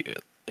 right? Like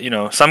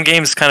some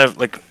games kind of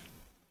like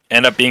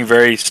end up being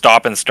very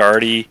stop and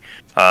starty.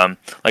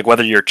 Like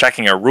whether you're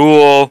checking a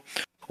rule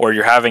or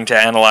you're having to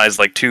analyze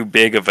like too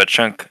big of a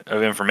chunk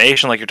of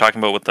information, like you're talking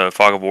about with the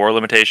Fog of War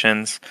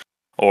limitations,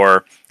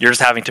 or you're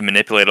just having to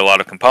manipulate a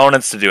lot of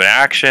components to do an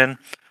action.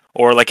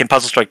 Or like in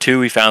Puzzle Strike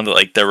 2, we found that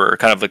like there were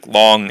kind of like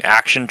long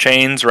action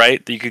chains,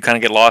 right, that you could kind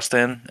of get lost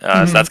in.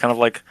 So that's kind of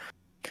like,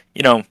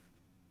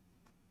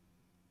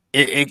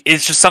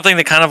 it's just something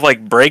that kind of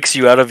like breaks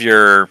you out of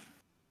your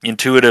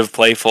intuitive,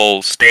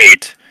 playful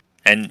state,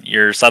 and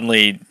you're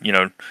suddenly,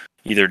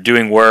 either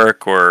doing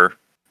work or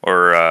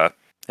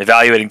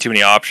evaluating too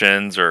many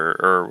options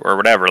or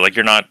whatever. Like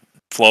you're not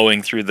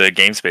flowing through the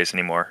game space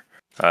anymore.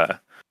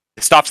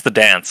 It stops the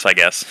dance, I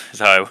guess, is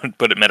how I would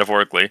put it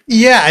metaphorically.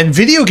 Yeah, and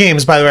video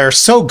games, by the way, are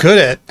so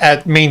good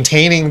at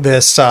maintaining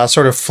this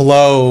sort of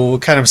flow,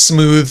 kind of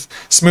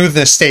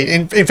smoothness state.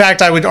 In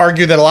fact, I would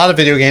argue that a lot of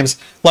video games,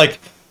 like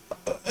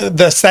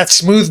that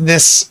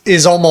smoothness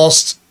is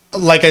almost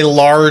like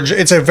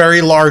it's a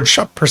very large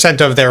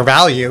percent of their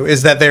value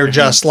is that they're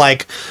just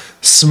like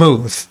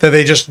smooth, that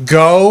they just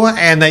go,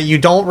 and that you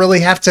don't really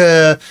have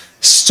to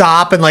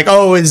stop and like,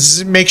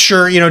 make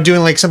sure,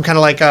 doing like some kind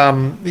of like,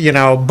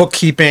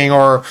 bookkeeping,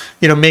 or,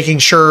 making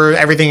sure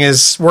everything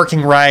is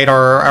working right,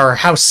 or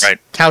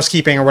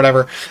housekeeping or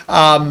whatever.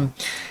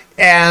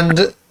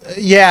 And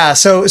yeah,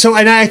 so,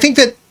 and I think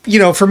that,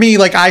 for me,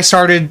 like, I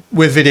started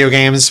with video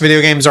games.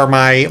 Video games are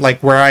my,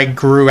 like, where I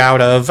grew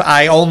out of.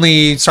 I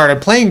only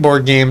started playing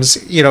board games,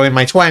 in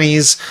my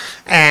 20s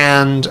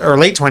or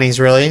late 20s,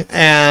 really.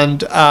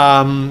 And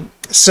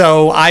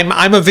so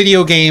I'm a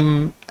video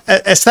game,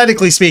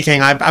 aesthetically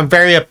speaking, I'm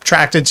very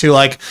attracted to,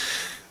 like,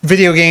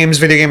 video game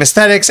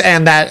aesthetics,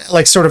 and that,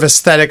 like, sort of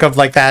aesthetic of,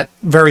 like, that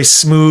very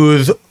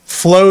smooth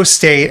flow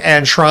state,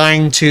 and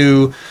trying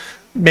to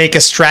make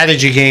a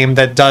strategy game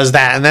that does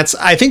that. And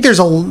I think there's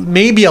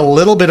maybe a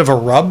little bit of a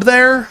rub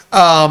there,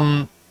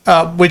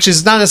 which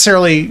is not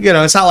necessarily,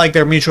 it's not like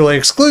they're mutually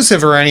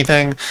exclusive or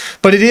anything,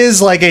 but it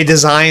is like a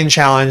design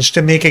challenge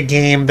to make a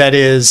game that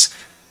is,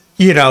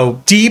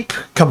 deep,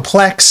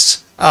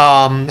 complex,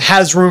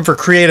 has room for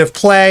creative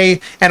play,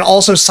 and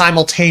also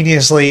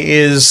simultaneously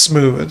is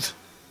smooth.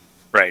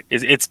 Right.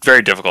 It's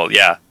very difficult.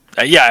 Yeah.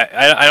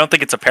 I don't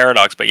think it's a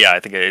paradox, but yeah, I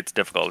think it's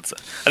difficult.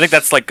 I think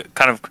that's like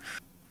kind of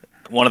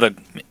one of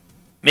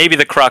maybe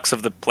the crux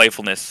of the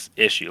playfulness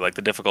issue, like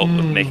the difficulty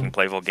of making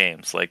playful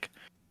games, like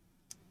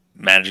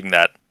managing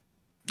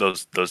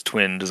those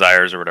twin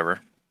desires or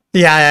whatever.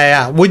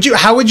 Yeah.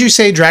 How would you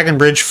say Dragon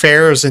Bridge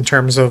fares in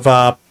terms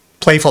of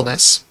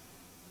playfulness?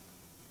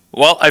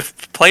 Well, I've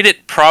played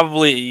it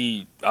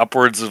probably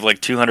upwards of like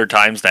 200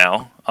 times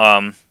now,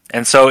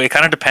 and so it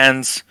kind of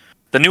depends.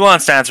 The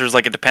nuanced answer is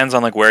like it depends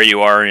on like where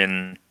you are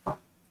in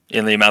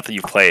the amount that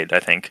you've played. I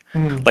think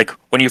like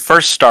when you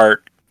first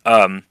start.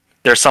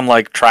 There's some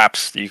like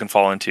traps that you can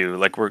fall into,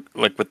 like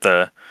with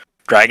the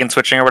dragon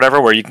switching or whatever,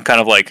 where you can kind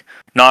of like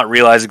not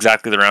realize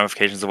exactly the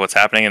ramifications of what's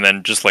happening and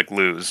then just like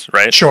lose,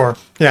 right? Sure.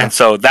 Yeah. And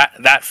so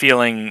that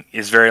feeling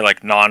is very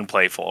like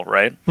non-playful,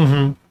 right?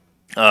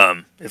 Mm-hmm.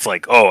 It's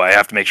like, I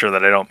have to make sure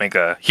that I don't make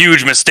a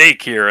huge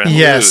mistake here and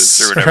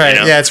lose or whatever. Right.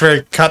 Yeah, it's a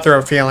very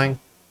cutthroat feeling.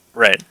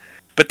 Right.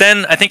 But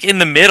then I think in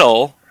the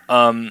middle,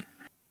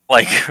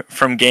 like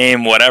from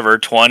game whatever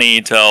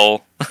 20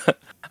 till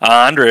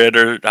 100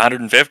 or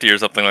 150 or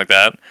something like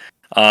that.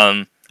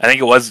 I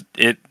think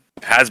it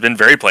has been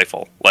very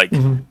playful, like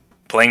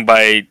playing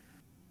by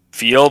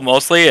feel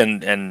mostly,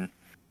 and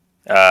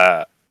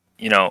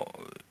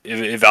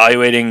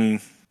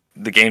evaluating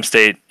the game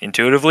state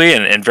intuitively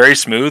and very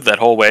smooth that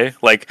whole way.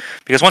 Like,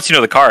 because once you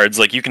know the cards,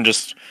 like you can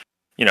just,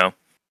 you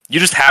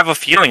just have a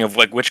feeling of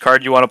like which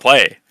card you want to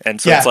play.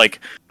 And so it's like,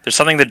 there's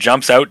something that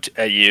jumps out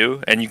at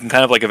you, and you can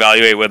kind of like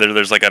evaluate whether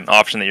there's like an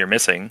option that you're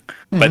missing,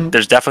 but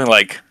there's definitely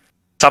like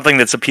something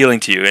that's appealing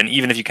to you, and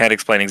even if you can't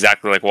explain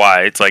exactly like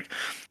why, it's like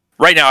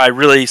right now I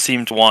really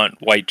seem to want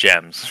white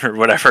gems or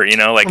whatever,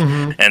 like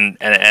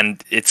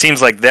and it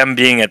seems like them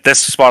being at this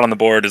spot on the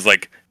board is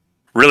like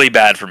really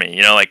bad for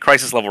me, like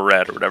crisis level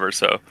red or whatever,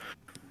 so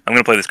I'm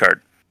gonna play this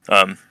card.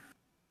 So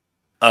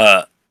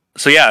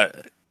yeah,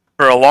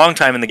 for a long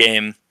time in the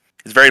game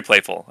it's very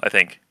playful, I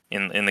think,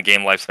 in the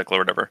game life cycle or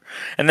whatever,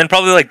 and then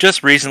probably like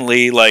just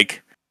recently,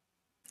 like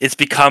it's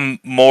become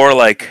more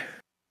like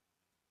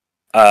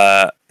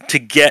to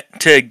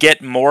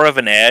get more of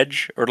an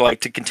edge, or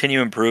like to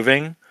continue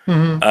improving,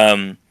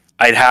 I'd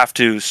have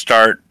to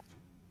start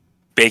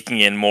baking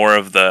in more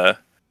of the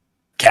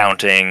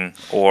counting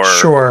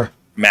or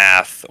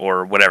math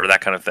or whatever,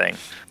 that kind of thing.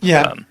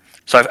 Yeah.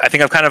 So I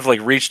think I've kind of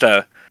like reached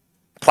a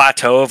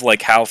plateau of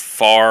like how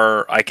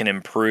far I can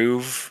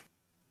improve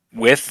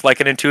with like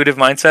an intuitive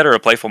mindset or a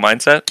playful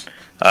mindset.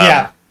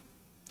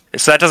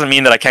 So that doesn't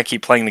mean that I can't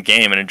keep playing the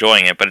game and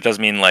enjoying it, but it does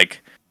mean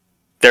like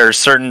there are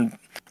certain,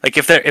 like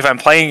if I'm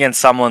playing against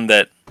someone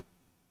that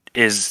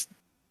is,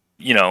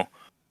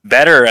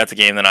 better at the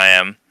game than I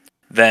am,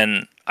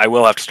 then I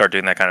will have to start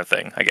doing that kind of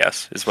thing, I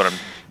guess, is what I'm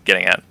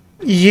getting at.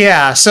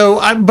 Yeah,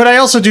 but I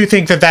also do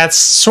think that that's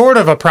sort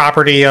of a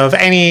property of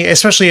any,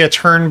 especially a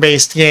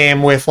turn-based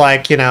game with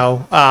like,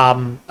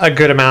 a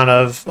good amount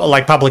of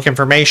like public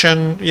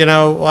information,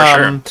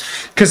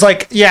 because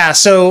like, yeah,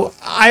 so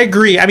I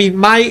agree. I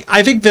mean,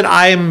 I think that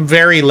I am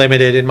very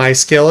limited in my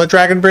skill at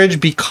Dragon Bridge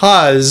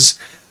because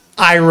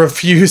I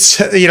refuse,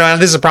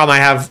 and this is a problem I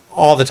have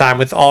all the time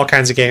with all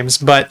kinds of games,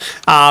 but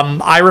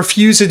I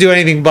refuse to do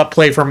anything but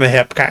play from the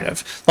hip, kind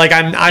of. Like,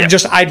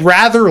 I'd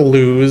rather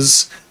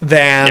lose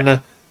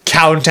than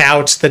count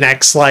out the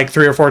next, like,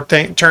 3 or 4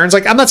 turns.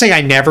 Like, I'm not saying I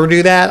never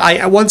do that.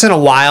 I once in a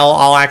while,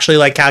 I'll actually,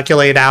 like,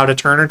 calculate out a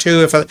turn or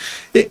two.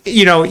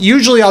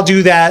 Usually I'll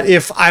do that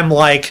if I'm,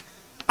 like,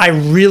 I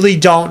really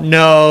don't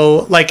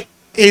know, like,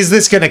 is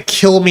this going to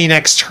kill me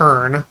next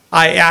turn?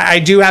 I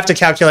do have to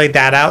calculate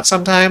that out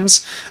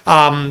sometimes,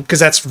 because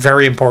that's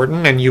very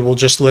important, and you will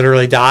just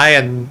literally die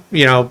and,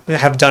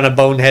 have done a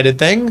boneheaded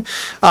thing.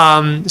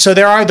 So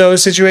there are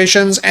those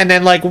situations, and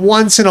then like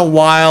once in a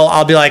while,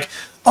 I'll be like,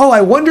 oh,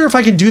 I wonder if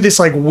I can do this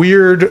like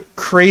weird,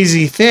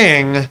 crazy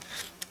thing.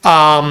 You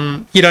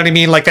know what I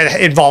mean? Like that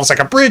involves like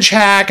a bridge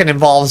hack and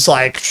involves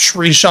like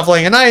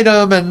reshuffling an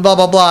item and blah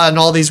blah blah and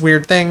all these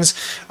weird things.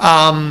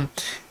 And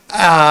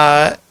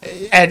that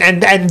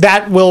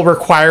will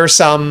require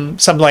some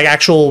like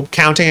actual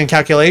counting and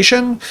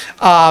calculation.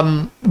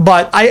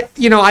 But I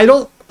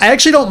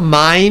actually don't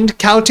mind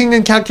counting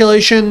and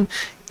calculation.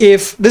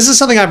 If this is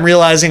something I'm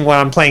realizing when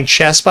I'm playing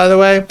chess, by the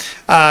way,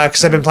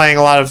 because I've been playing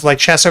a lot of like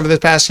chess over this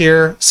past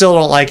year. Still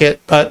don't like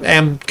it, but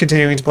am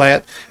continuing to play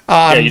it.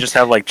 Yeah, you just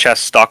have like chess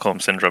Stockholm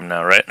syndrome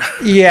now, right?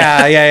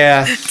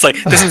 Yeah. It's like,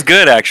 this is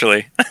good,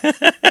 actually.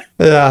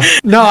 Yeah.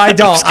 No, I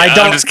don't.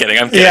 I'm just kidding.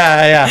 I'm kidding.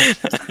 Yeah.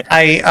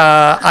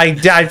 I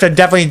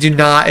definitely do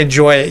not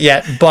enjoy it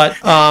yet, but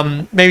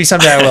maybe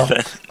someday I will.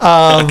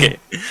 Okay.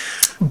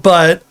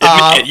 But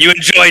admit it. You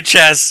enjoy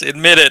chess.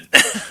 Admit it.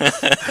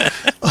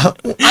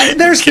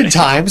 There's been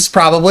times,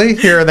 probably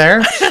here and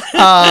there.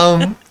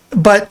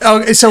 But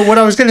okay, so what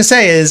I was going to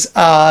say is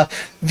give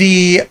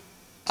me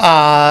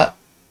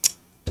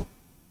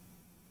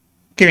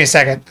a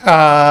second.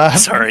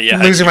 Sorry,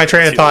 yeah. Losing my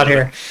train of thought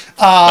here.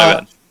 My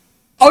bad.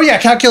 Oh yeah,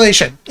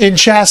 calculation in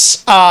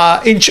chess.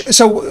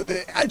 So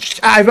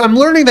I'm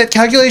learning that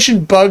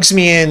calculation bugs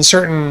me in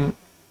certain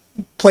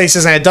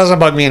places and it doesn't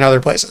bug me in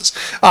other places.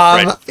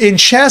 Right. In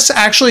chess,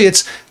 actually,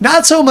 it's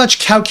not so much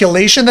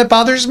calculation that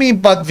bothers me,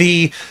 but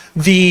the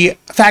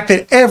fact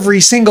that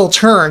every single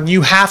turn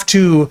you have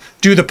to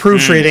do the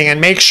proofreading and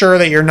make sure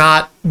that you're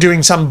not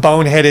doing some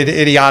boneheaded,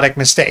 idiotic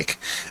mistake.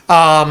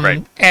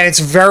 Right. And it's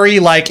very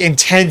like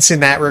intense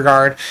in that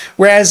regard.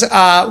 Whereas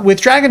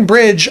with Dragon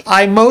Bridge,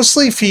 I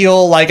mostly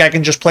feel like I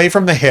can just play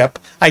from the hip.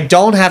 I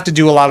don't have to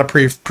do a lot of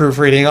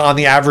proofreading on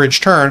the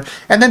average turn.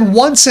 And then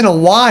once in a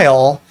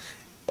while,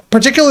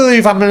 particularly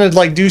if I'm going to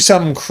like do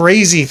some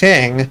crazy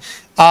thing,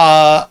 then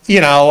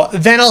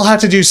I'll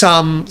have to do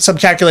some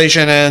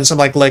calculation and some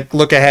like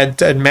look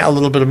ahead and a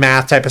little bit of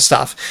math type of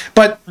stuff.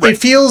 But It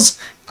feels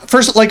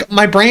first like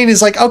my brain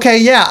is like, okay,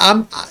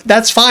 yeah,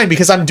 that's fine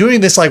because I'm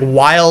doing this like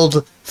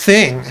wild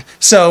thing.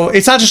 So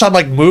it's not just I'm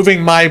like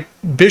moving my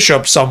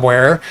bishop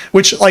somewhere,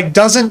 which like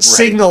doesn't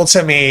signal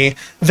to me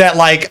that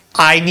like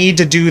I need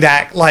to do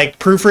that like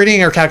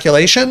proofreading or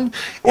calculation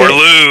or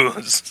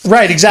lose.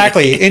 Right,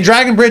 exactly. In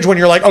Dragon Bridge, when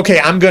you're like, okay,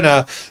 I'm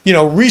gonna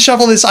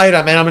reshuffle this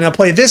item and I'm gonna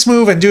play this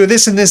move and do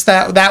this and this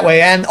that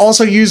way, and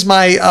also use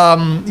my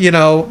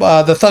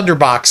the Thunder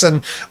Box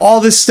and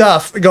all this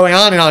stuff going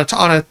on and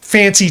on a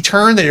fancy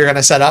turn that you're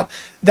gonna set up,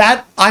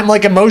 that I'm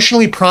like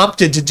emotionally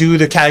prompted to do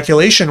the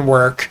calculation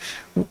work.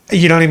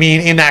 You know what I mean?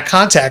 In that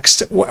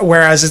context,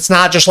 whereas it's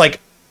not just like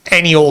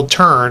any old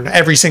turn,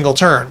 every single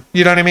turn.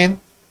 You know what I mean?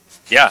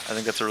 Yeah, I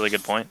think that's a really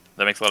good point.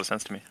 That makes a lot of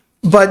sense to me.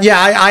 But yeah,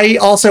 I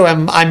also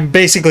I'm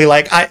basically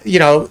like,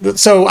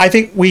 so I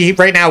think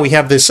right now we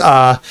have this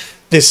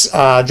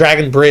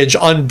Dragon Bridge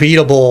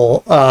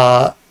unbeatable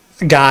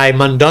guy,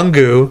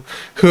 Mundungu,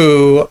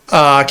 who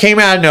came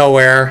out of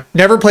nowhere,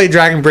 never played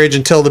Dragon Bridge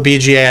until the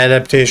BGA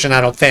adaptation,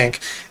 I don't think,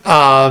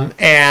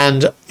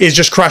 and is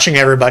just crushing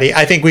everybody.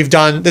 I think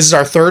this is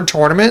our third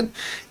tournament,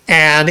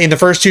 and in the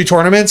first two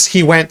tournaments,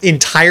 he went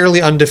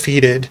entirely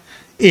undefeated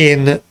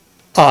in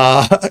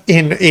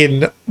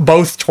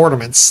both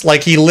tournaments.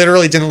 Like he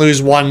literally didn't lose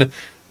one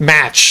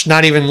match,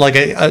 not even like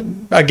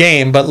a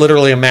game, but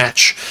literally a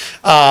match.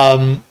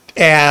 And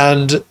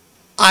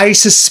I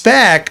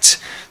suspect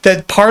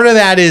that part of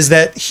that is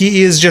that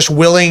he is just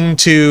willing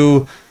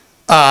to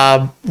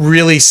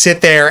really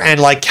sit there and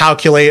like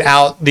calculate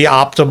out the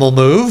optimal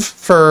move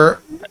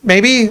for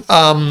maybe.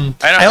 I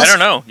don't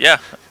know. Yeah,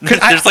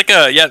 there's like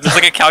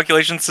a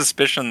calculation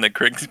suspicion that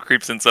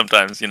creeps in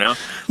sometimes. Yeah.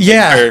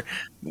 Like,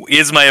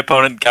 is my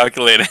opponent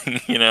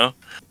calculating?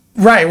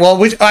 Right. Well,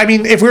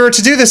 if we were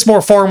to do this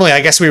more formally, I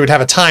guess we would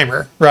have a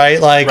timer, right?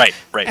 Like,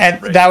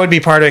 right. That would be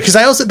part of it.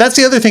 Because that's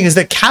the other thing is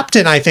that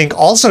Captain, I think,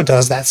 also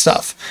does that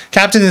stuff.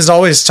 Captain is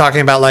always talking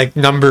about like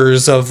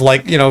numbers of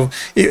like,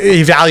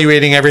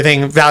 evaluating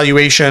everything,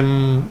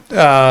 valuation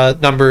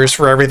numbers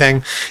for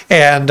everything.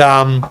 And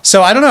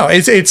so I don't know.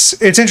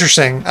 It's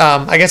interesting.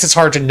 I guess it's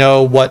hard to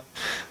know what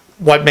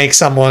makes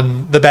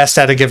someone the best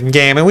at a given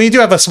game. And we do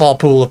have a small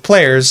pool of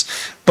players,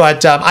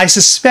 but I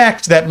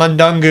suspect that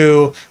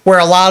Mundungu, where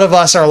a lot of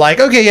us are like,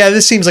 okay, yeah,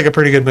 this seems like a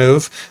pretty good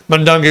move,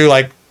 Mundungu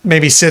like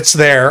maybe sits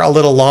there a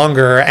little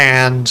longer,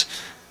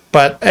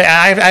 but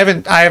I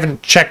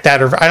haven't checked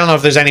that, or I don't know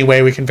if there's any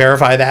way we can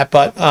verify that,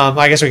 but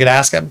I guess we could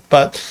ask him.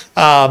 But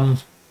right,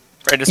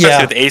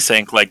 especially with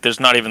async, like there's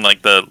not even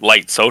like the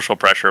light social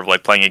pressure of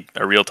like playing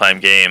a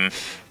real-time game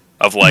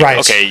of like,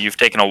 okay, you've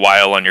taken a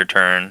while on your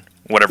turn.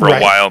 Whatever a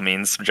while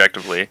means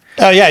subjectively.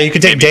 Oh yeah, you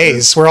could take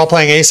days. We're all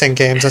playing async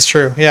games. That's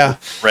true. Yeah.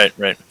 Right.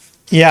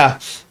 Yeah.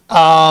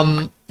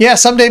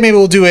 Someday maybe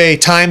we'll do a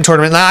time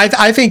tournament. Now,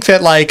 I think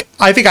that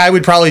I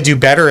would probably do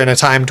better in a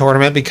time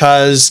tournament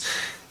because,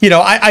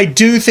 I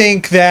do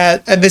think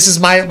that, and this is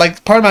my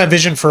part of my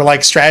vision for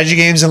like strategy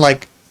games and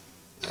like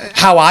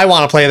how I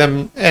want to play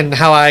them and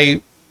how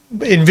I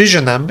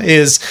envision them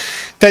is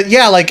that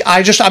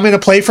I'm going to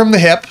play from the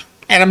hip.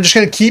 And I'm just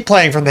going to keep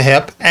playing from the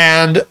hip.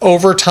 And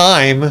over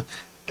time,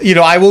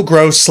 I will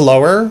grow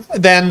slower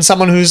than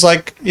someone who's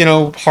like,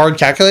 hard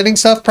calculating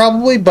stuff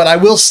probably, but I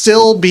will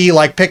still be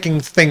like picking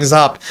things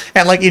up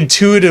and like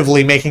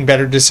intuitively making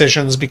better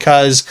decisions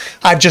because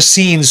I've just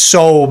seen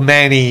so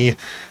many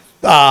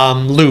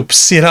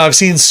loops. I've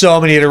seen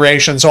so many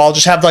iterations. So I'll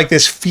just have like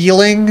this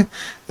feeling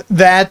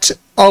that,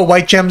 oh,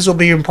 white gems will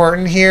be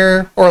important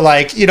here, or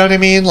like, you know what I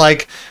mean?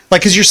 Like,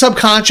 because your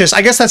subconscious,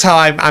 I guess that's how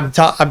I'm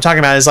talking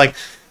about it, is like,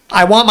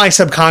 I want my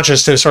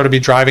subconscious to sort of be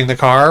driving the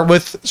car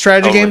with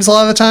strategy games a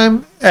lot of the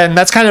time. And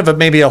that's kind of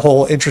maybe a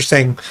whole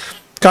interesting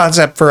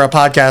concept for a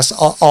podcast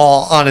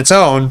all on its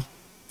own,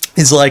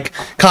 is like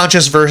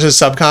conscious versus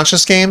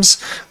subconscious games.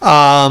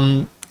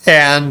 I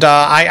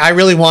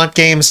really want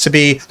games to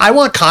be, I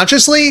want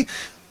consciously,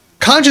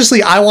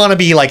 I want to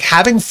be like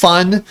having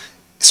fun,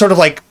 sort of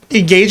like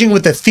engaging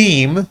with the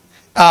theme,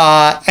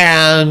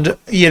 and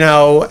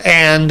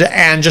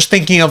just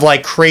thinking of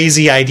like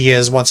crazy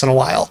ideas once in a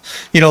while,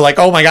 like,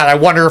 oh my God, I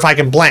wonder if I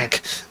can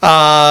blank,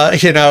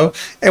 and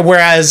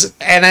whereas,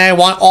 and I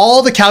want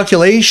all the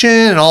calculation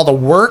and all the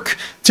work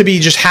to be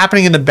just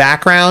happening in the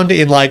background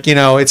in like,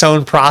 its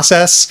own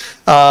process,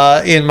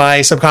 in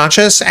my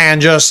subconscious,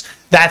 and just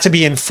that to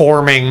be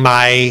informing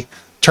my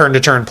turn to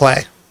turn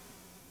play.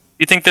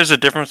 You think there's a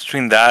difference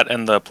between that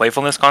and the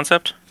playfulness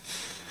concept?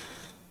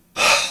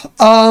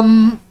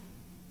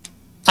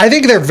 I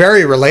think they're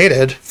very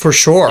related, for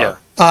sure. Yeah.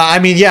 I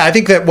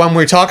think that when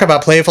we talk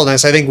about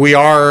playfulness, I think we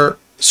are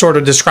sort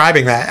of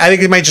describing that. I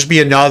think it might just be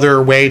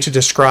another way to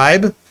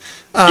describe.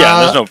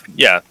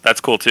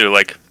 That's cool too.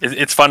 Like,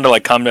 it's fun to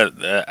like come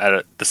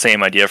to the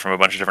same idea from a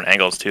bunch of different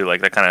angles too. Like,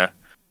 that kind of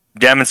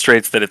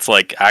demonstrates that it's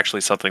like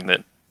actually something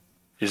that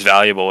is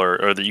valuable,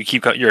 or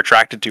that you're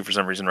attracted to for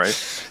some reason,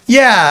 right?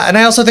 Yeah, and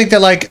I also think that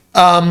like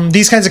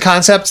these kinds of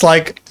concepts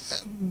like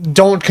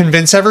don't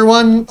convince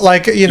everyone,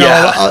 like,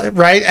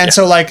 right? And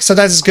so like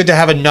sometimes it's good to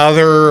have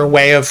another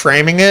way of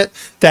framing it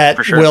that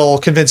will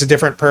convince a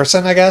different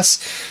person, I guess.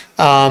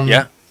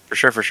 For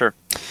sure.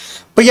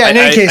 But yeah, in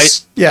any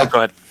case, go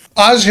ahead.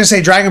 I was going to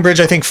say Dragon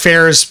Bridge, I think,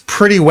 fares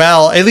pretty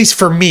well, at least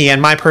for me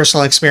and my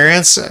personal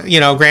experience.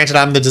 Granted,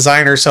 I'm the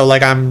designer, so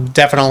like I'm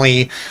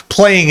definitely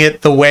playing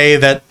it the way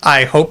that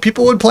I hope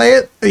people would play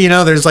it.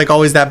 There's like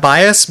always that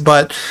bias,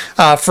 but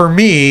for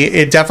me,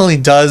 it definitely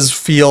does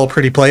feel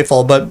pretty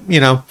playful. But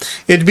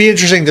it'd be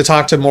interesting to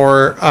talk to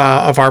more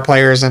of our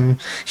players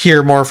and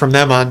hear more from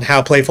them on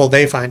how playful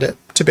they find it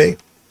to be.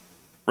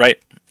 Right.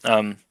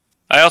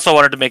 I also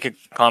wanted to make a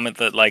comment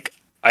that like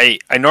I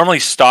normally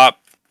stop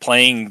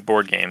playing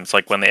board games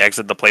like when they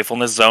exit the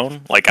playfulness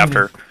zone, like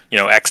after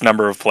X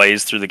number of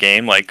plays through the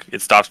game, like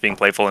it stops being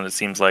playful and it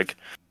seems like,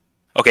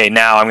 okay,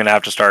 now I'm gonna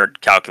have to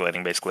start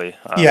calculating basically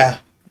to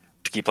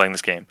keep playing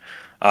this game,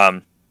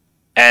 and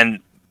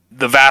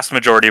the vast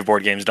majority of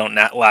board games don't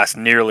last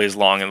nearly as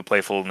long in the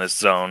playfulness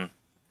zone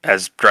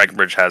as Dragon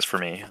Bridge has for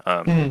me.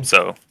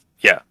 So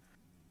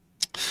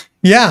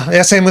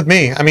Yeah, same with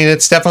me. I mean,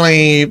 it's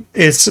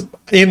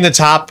in the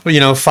top,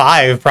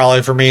 5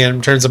 probably for me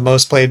in terms of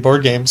most played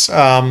board games.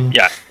 I find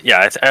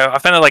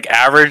it like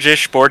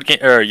average-ish board game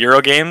or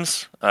Euro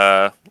games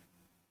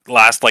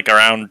last like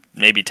around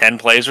maybe 10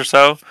 plays or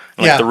so.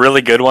 And, like the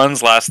really good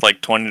ones last like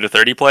 20 to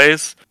 30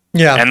 plays.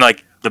 Yeah, and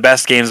like the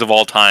best games of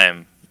all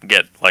time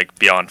get like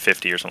beyond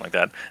 50 or something like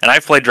that. And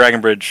I've played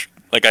Dragon Bridge,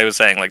 like I was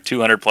saying, like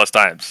 200 plus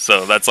times.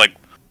 So that's like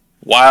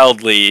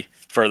wildly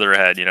further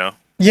ahead,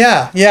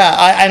 Yeah.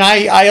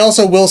 I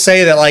also will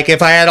say that like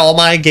if I had all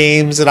my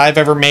games that I've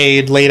ever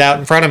made laid out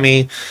in front of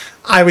me,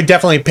 I would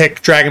definitely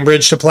pick Dragon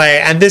Bridge to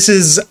play. And this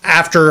is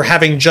after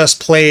having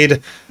just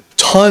played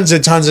tons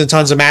and tons and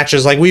tons of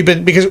matches. Like we've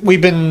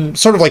been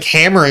sort of like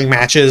hammering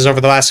matches over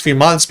the last few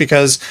months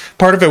because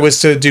part of it was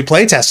to do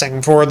play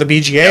testing for the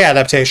BGA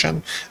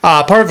adaptation.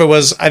 Part of it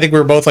was, I think we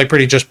were both like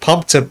pretty just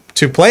pumped to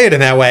play it in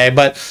that way.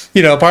 But,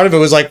 part of it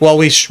was like, well,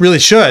 we really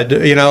should,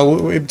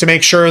 to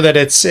make sure that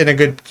it's in a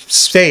good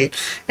state.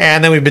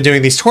 And then we've been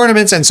doing these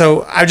tournaments. And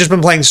so I've just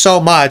been playing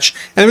so much.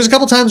 And there was a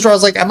couple times where I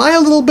was like, am I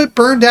a little bit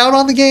burned out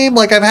on the game?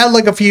 Like I've had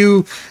like a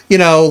few,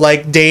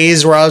 like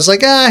days where I was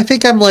like, I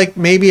think I'm like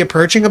maybe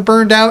approaching a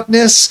burned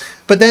outness,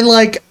 but then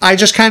like I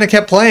just kind of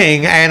kept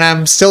playing and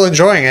I'm still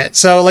enjoying it.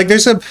 So like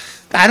there's like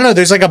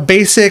a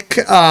basic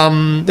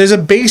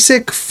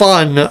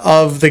fun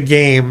of the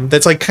game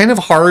that's like kind of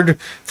hard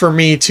for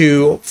me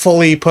to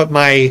fully put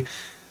my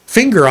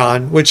finger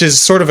on, which is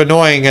sort of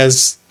annoying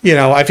as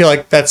I feel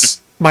like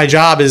that's my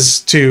job,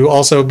 is to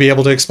also be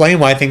able to explain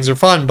why things are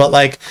fun. But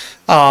like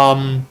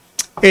that's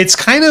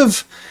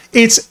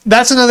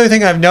another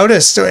thing I've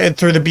noticed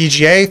through the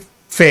BGA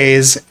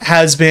phase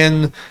has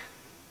been,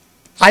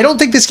 I don't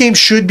think this game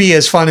should be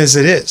as fun as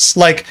it is.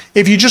 Like,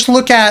 if you just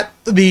look at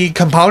the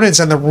components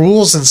and the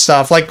rules and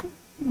stuff, like,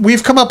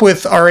 we've come up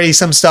with already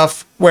some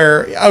stuff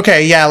where,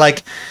 okay, yeah,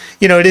 like,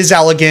 it is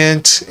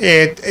elegant.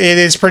 It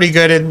is pretty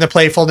good in the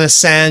playfulness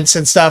sense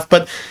and stuff.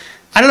 But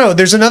I don't know,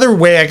 there's another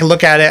way I can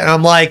look at it. And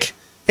I'm like,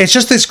 it's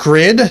just this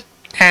grid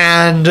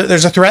and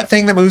there's a threat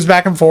thing that moves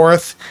back and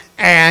forth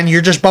and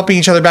you're just bumping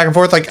each other back and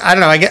forth. Like, I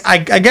don't know,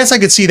 I guess I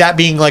could see that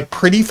being like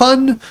pretty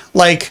fun.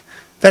 Like,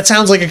 that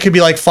sounds like it could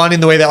be like fun in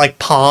the way that like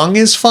Pong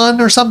is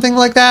fun or something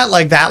like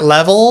that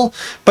level.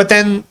 But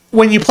then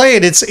when you play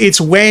it,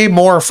 it's way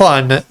more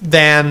fun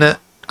than,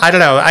 I don't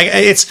know.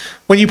 It's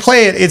when you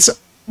play it, it's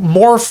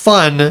more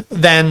fun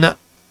than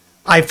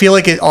I feel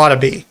like it ought to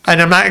be,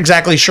 and I'm not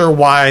exactly sure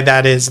why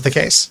that is the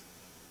case.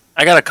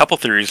 I got a couple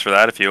theories for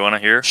that if you want to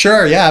hear.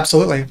 Sure, yeah,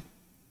 absolutely.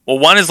 Well,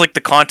 one is like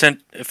the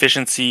content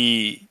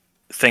efficiency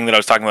thing that I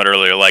was talking about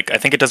earlier. Like, I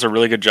think it does a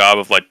really good job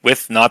of like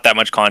with not that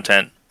much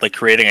content, like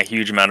creating a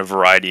huge amount of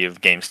variety of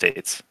game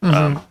states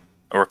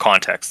or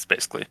contexts,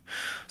 basically.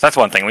 So that's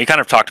one thing. We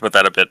kind of talked about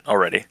that a bit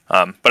already.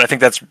 But I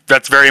think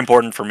that's very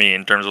important for me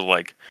in terms of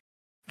like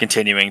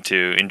continuing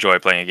to enjoy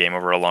playing a game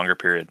over a longer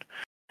period.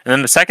 And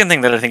then the second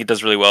thing that I think it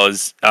does really well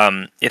is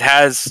it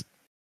has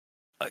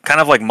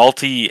kind of like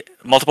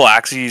multiple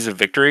axes of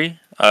victory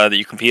that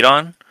you compete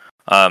on.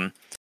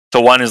 So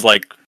one is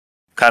like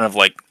kind of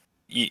like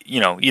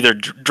either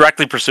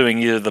directly pursuing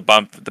either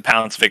the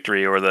pounce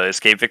victory or the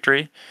escape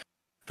victory.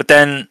 But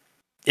then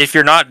if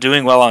you're not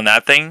doing well on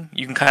that thing,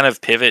 you can kind of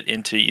pivot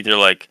into either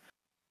like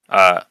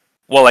an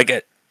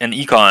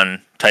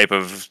econ type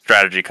of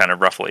strategy, kind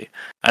of roughly.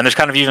 And there's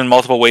kind of even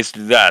multiple ways to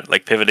do that,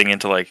 like pivoting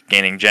into like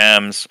gaining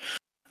gems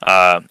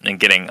and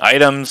getting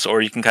items,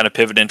 or you can kind of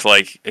pivot into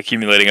like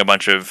accumulating a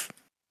bunch of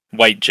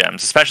white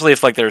gems, especially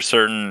if like there's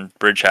certain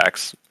bridge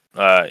hacks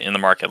in the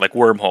market, like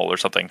Wormhole or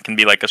something, can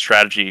be like a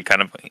strategy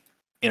kind of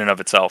in and of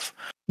itself.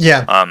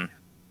 Yeah.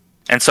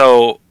 And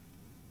so,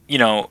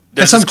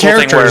 there's some cool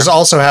characters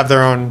also have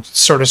their own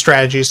sort of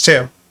strategies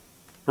too.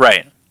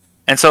 Right.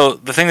 And so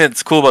the thing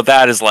that's cool about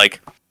that is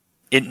like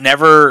it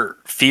never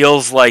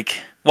feels like,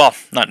 well,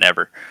 not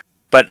never,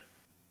 but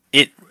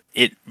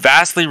it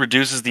vastly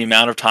reduces the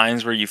amount of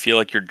times where you feel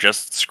like you're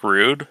just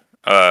screwed.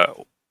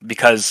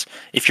 Because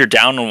if you're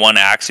down on one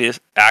axis,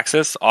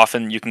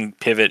 often you can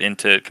pivot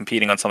into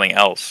competing on something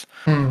else.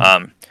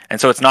 And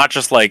so it's not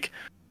just like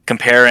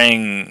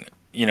comparing,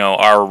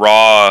 our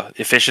raw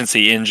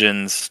efficiency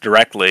engines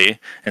directly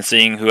and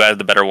seeing who has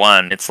the better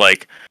one. It's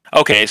like,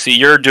 okay, so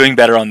you're doing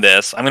better on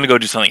this. I'm going to go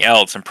do something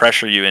else and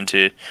pressure you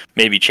into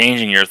maybe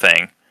changing your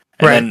thing.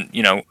 And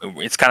then,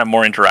 it's kind of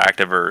more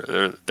interactive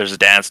or there's a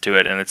dance to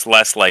it, and it's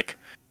less like,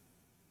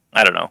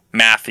 I don't know,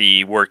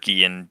 mathy,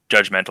 worky, and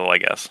judgmental, I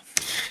guess.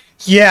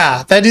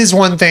 Yeah, that is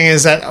one thing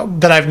is that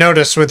I've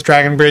noticed with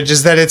Dragon Bridge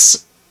is that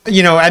it's,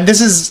 and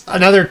this is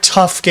another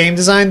tough game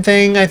design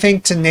thing, I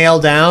think, to nail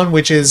down,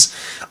 which is,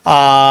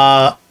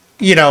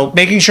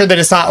 making sure that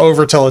it's not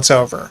over till it's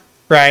over,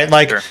 right?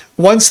 Like, sure.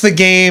 Once the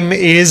game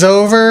is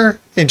over,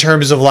 in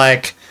terms of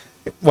like,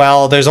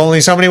 well, there's only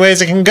so many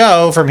ways it can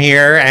go from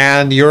here,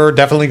 and you're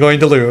definitely going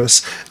to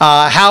lose.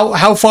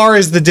 How far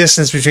is the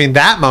distance between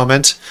that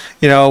moment,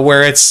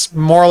 where it's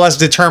more or less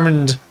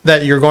determined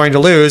that you're going to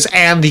lose,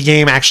 and the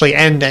game actually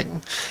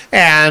ending?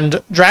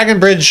 And Dragon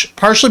Bridge,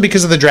 partially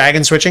because of the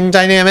dragon switching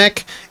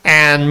dynamic,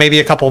 and maybe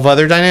a couple of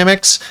other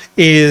dynamics,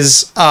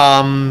 is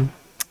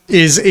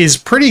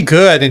pretty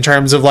good in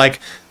terms of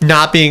like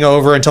not being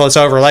over until it's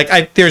over.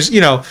 Like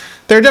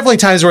there are definitely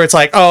times where it's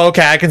like, oh,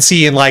 okay, I can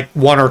see in like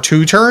 1 or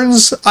 2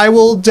 turns I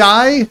will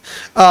die.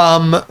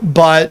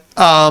 But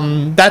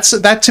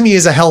that to me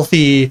is a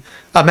healthy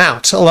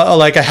amount,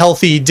 like a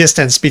healthy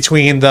distance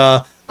between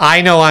the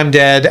I know I'm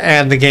dead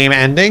and the game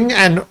ending.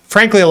 And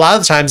frankly, a lot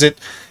of the times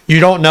you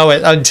don't know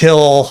it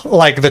until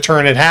like the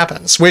turn it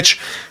happens, which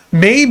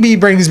maybe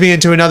brings me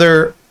into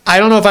another, I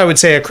don't know if I would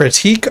say a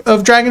critique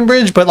of Dragon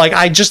Bridge, but like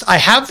I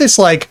have this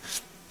like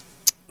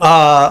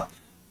sort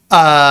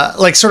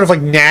of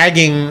like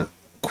nagging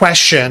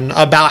question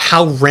about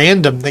how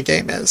random the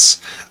game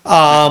is.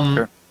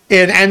 Sure.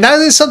 And that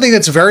is something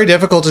that's very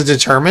difficult to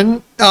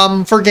determine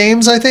for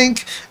games, I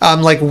think.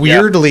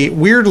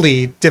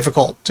 Weirdly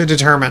difficult to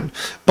determine.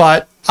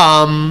 But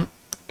and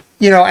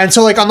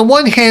so like on the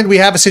one hand we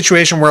have a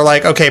situation where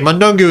like, okay,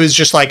 Mundungu is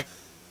just like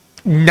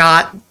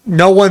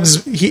no one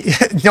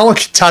can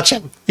touch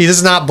him. He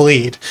does not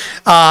bleed.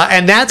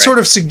 And that sort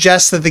of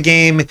suggests that the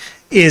game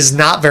is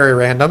not very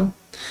random.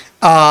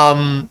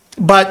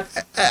 But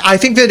I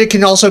think that it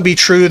can also be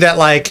true that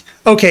like,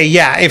 okay,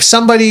 yeah, if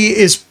somebody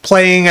is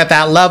playing at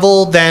that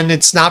level, then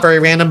it's not very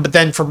random. But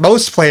then for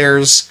most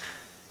players,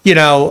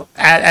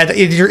 at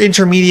your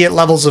intermediate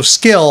levels of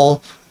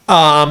skill,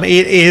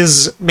 it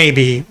is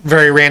maybe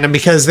very random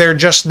because they're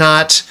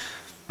not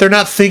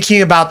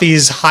thinking about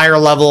these higher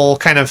level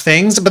kind of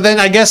things. But then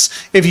I guess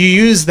if you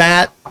use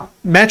that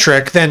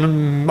metric,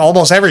 then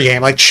almost every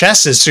game, like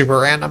chess, is super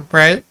random,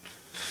 right?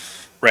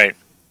 Right.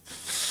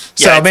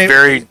 Yeah, it's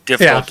very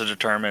difficult to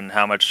determine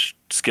how much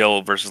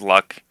skill versus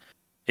luck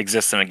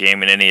exists in a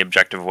game in any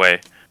objective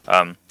way.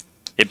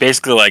 It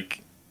basically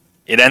like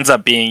it ends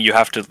up being you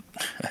have to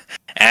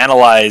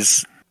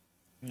analyze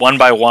one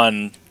by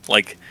one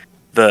like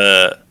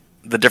the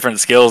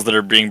different skills that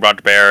are being brought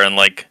to bear and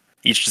like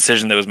each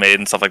decision that was made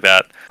and stuff like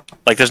that.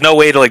 Like there's no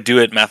way to like do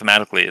it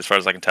mathematically as far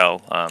as I can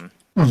tell,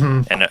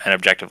 and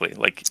objectively.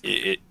 Like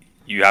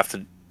you have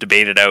to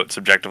debate it out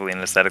subjectively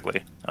and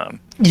aesthetically.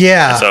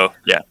 Yeah. So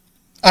yeah.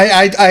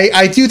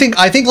 I do think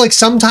like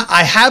sometimes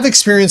I have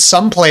experienced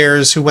some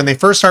players who when they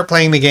first start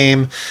playing the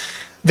game,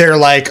 they're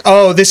like,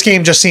 oh, this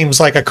game just seems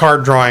like a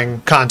card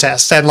drawing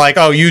contest, and like,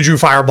 oh, you drew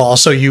Fireball,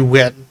 so you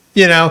win,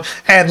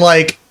 and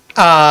like,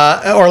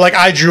 or like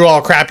I drew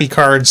all crappy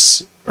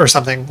cards or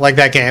something like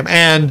that game.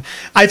 And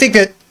I think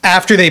that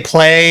after they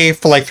play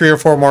for like 3 or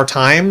 4 more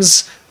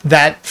times,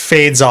 that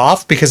fades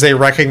off because they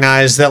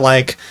recognize that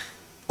like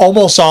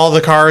almost all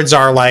the cards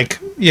are like,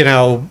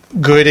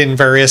 good in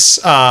various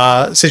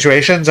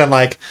situations. And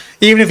like,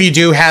 even if you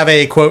do have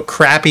a quote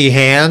crappy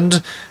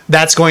hand,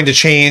 that's going to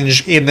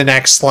change in the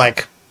next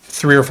like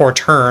 3 or 4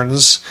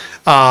 turns.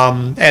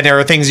 And there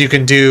are things you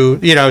can do,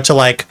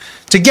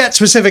 to get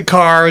specific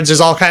cards.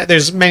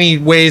 There's many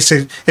ways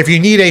to, if you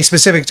need a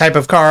specific type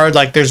of card,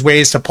 like there's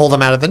ways to pull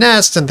them out of the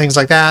nest and things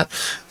like that.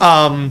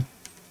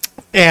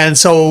 And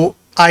so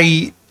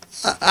I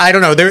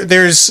don't know.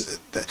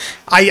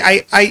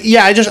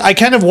 I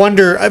kind of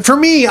wonder. For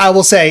me, I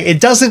will say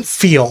it doesn't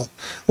feel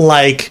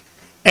like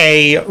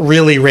a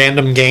really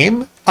random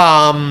game.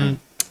 And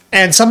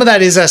some of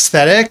that is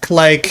aesthetic.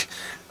 Like,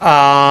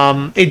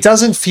 it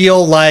doesn't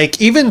feel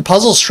like even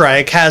Puzzle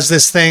Strike has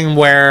this thing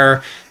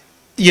where,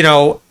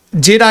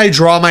 did I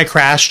draw my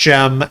crash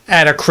gem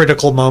at a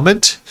critical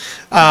moment?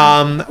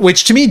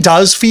 Which to me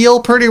does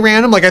feel pretty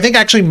random. Like I think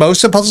actually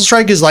most of Puzzle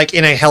Strike is like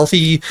in a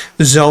healthy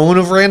zone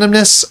of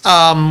randomness,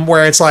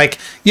 where it's like,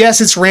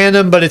 yes, it's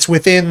random, but it's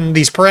within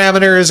these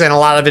parameters, and a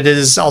lot of it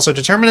is also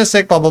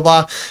deterministic, blah, blah,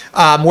 blah.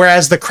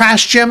 Whereas the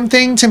crash gem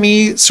thing to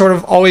me sort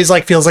of always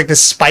like feels like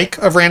this spike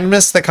of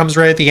randomness that comes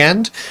right at the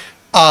end.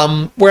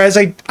 Whereas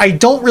I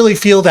don't really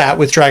feel that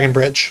with Dragon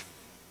Bridge.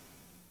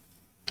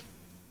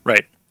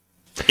 Right.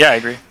 Yeah, I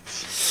agree.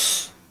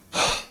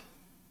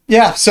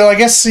 Yeah, so I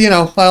guess,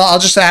 I'll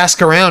just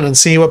ask around and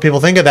see what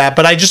people think of that.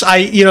 But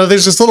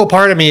there's this little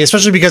part of me,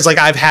 especially because like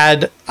I'm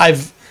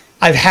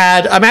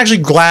actually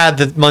glad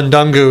that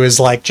Mundungu is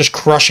like just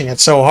crushing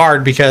it so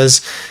hard, because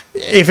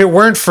if it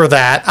weren't for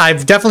that,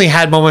 I've definitely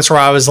had moments where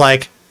I was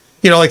like,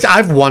 like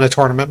I've won a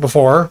tournament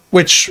before,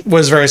 which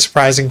was very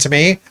surprising to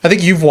me. I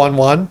think you've won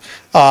one.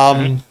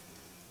 And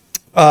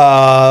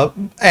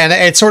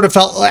it sort of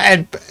felt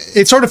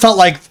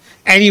like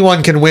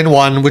anyone can win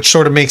one, which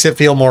sort of makes it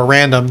feel more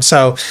random.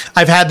 So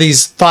I've had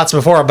these thoughts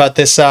before about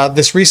this.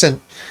 This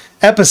recent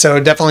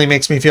episode definitely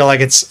makes me feel like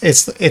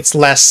it's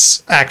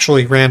less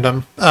actually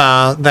random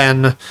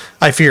than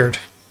I feared.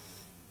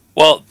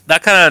 Well,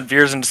 that kind of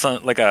veers into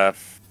like a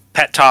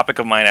pet topic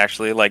of mine,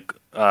 actually, like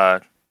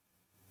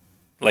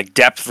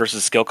depth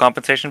versus skill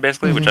compensation,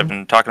 basically, which I've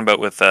been talking about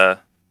with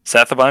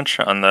Seth a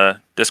bunch on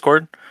the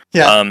Discord.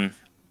 Yeah.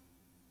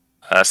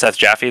 Seth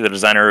Jaffe, the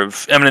designer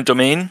of Eminent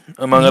Domain,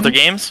 among other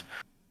games.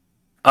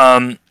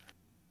 But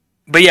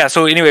yeah,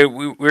 so anyway,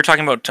 we were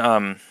talking about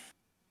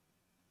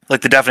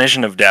like the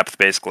definition of depth,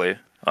 basically,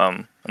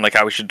 and like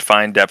how we should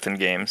define depth in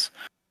games.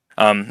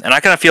 And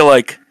I kind of feel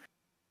like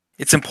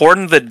it's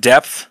important that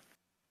depth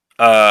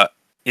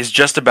is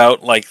just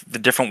about like the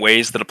different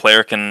ways that a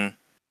player can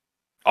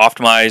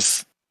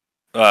optimize,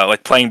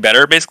 like playing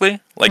better, basically,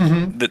 like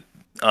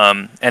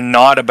and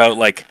not about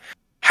like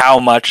how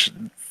much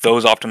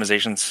those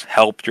optimizations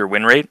help your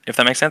win rate, if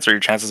that makes sense, or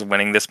your chances of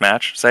winning this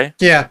match, say.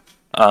 Yeah.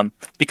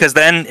 Because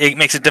then it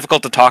makes it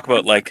difficult to talk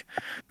about like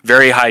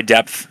very high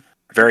depth,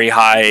 very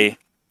high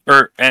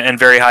and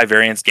very high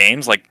variance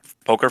games, like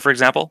poker, for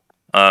example.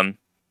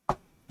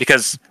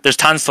 Because there's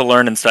tons to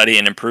learn and study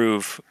and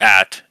improve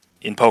at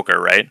in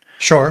poker, right?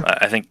 Sure.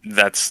 I think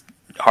that's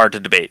hard to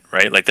debate,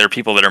 right? Like there are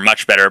people that are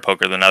much better at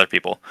poker than other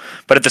people,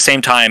 but at the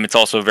same time, it's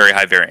also very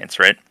high variance,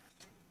 right?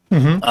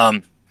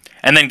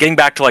 And then getting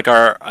back to like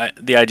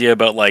the idea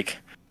about like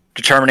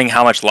determining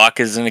how much luck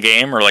is in a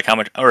game, or like how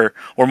much, or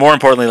more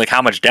importantly, like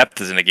how much depth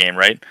is in a game,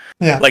 right?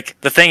 Yeah. Like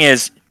the thing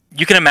is,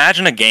 you can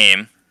imagine a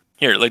game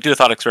here. Like do a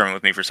thought experiment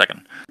with me for a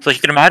second. So you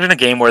can imagine a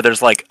game where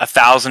there's like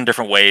 1,000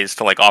 different ways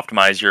to like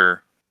optimize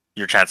your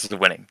chances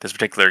of winning this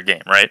particular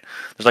game, right?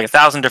 There's like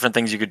 1,000 different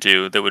things you could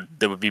do that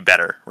would be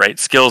better, right?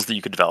 Skills that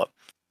you could develop,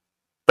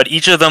 but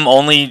each of them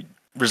only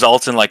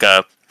results in like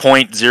a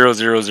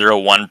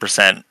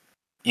 0.0001%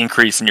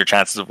 increase in your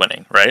chances of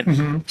winning, right?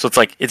 So it's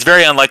like it's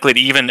very unlikely to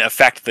even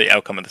affect the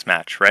outcome of this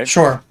match, right?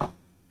 Sure.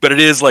 But it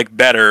is like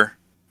better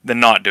than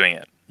not doing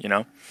it,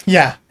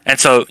 Yeah. And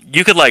so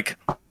you could like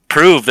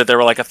prove that there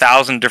were like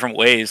 1,000 different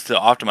ways to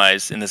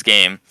optimize in this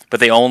game, but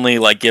they only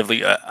like give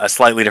a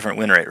slightly different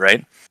win rate,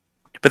 right?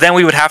 But then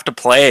we would have to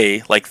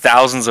play like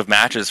thousands of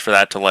matches for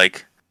that to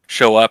like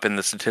show up in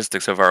the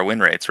statistics of our win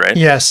rates, right?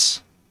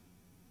 Yes.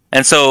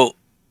 And so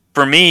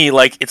for me,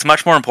 like it's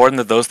much more important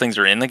that those things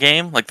are in the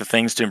game, like the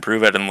things to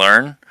improve at and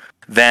learn,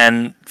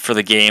 than for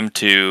the game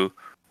to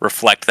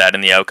reflect that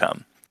in the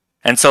outcome.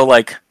 And so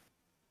like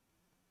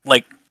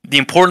the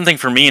important thing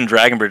for me in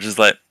Dragon Bridge is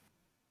that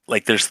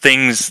like there's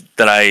things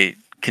that I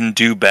can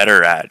do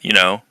better at,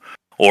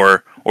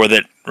 or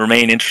that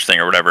remain interesting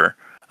or whatever.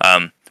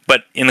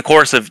 But in the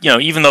course of,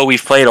 even though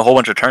we've played a whole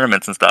bunch of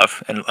tournaments and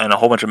stuff and a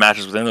whole bunch of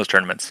matches within those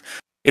tournaments,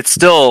 it's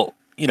still,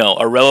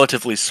 a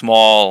relatively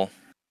small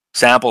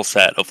sample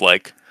set of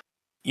like,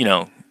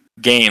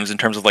 games in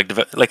terms of like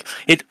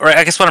it. Or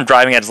I guess what I'm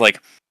driving at is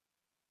like,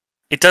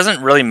 it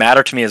doesn't really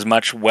matter to me as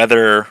much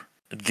whether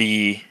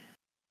the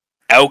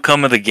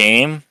outcome of the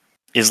game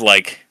is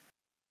like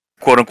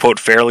quote unquote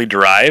fairly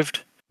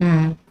derived.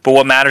 Mm. But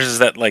what matters is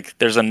that like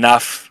there's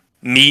enough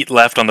meat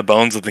left on the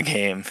bones of the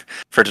game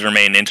for it to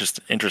remain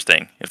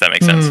interesting, if that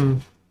makes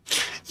sense.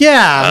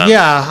 Yeah,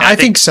 I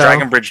think so.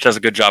 Dragon Bridge does a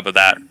good job of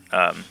that.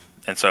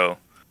 And so,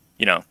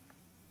 you know,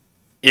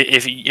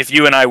 if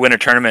you and I win a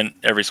tournament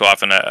every so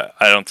often, I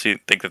don't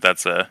think that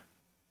that's a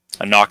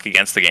knock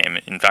against the game.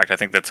 In fact, I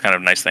think that's kind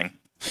of a nice thing.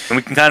 And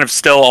we can kind of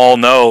still all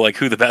know like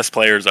who the best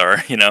players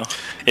are, you know?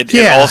 It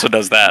also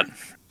does that.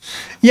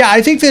 Yeah,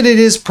 I think that it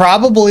is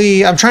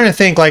probably, I'm trying to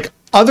think, like,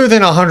 other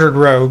than 100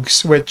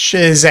 Rogues, which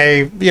is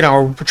a, you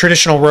know,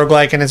 traditional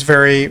roguelike, and it's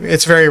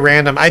very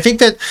random. I think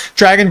that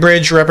Dragon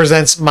Bridge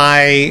represents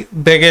my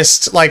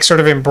biggest, like, sort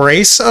of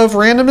embrace of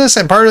randomness,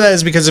 and part of that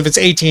is because of its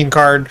 18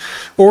 card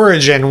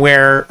origin,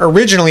 where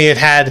originally it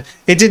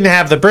didn't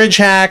have the bridge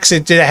hacks,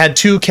 it had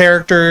 2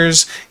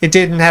 characters, it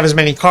didn't have as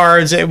many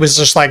cards, it was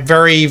just like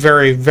very,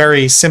 very,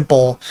 very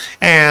simple,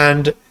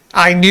 and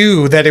I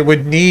knew that it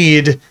would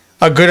need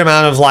a good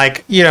amount of,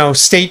 like, you know,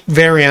 state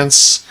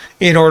variance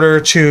in order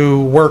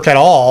to work at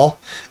all.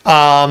 So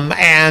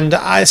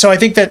I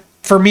think that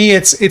for me,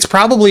 it's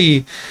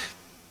probably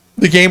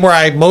the game where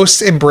I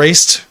most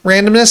embraced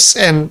randomness.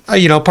 And,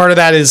 you know, part of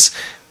that is,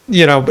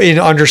 you know, in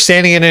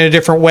understanding it in a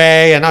different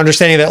way and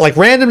understanding that like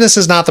randomness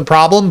is not the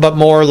problem, but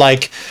more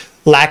like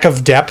lack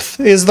of depth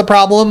is the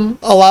problem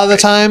a lot of the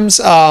times.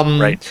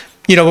 Right.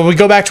 You know, when we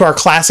go back to our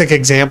classic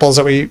examples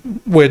that we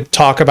would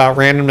talk about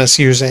randomness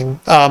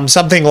using,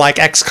 something like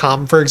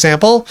XCOM, for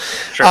example.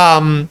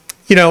 Sure.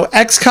 You know,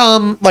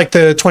 XCOM, like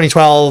the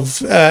 2012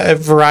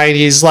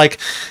 varieties, like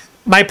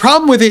my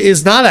problem with it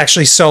is not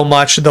actually so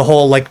much the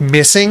whole like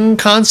missing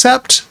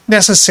concept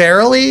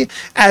necessarily,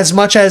 as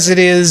much as it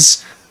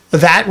is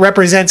that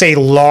represents a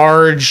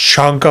large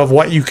chunk of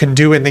what you can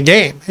do in the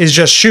game is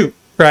just shoot,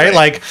 right?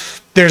 Like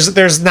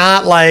there's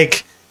not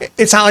like,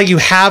 it's not like you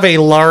have a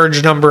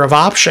large number of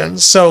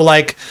options.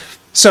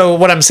 So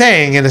what I'm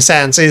saying in a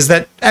sense is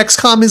that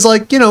XCOM is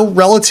like, you know,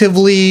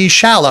 relatively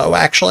shallow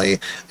actually.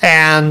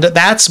 And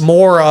that's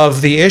more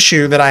of the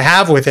issue that I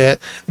have with it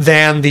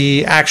than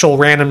the actual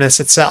randomness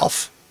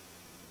itself.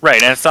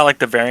 Right. And it's not like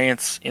the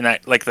variance in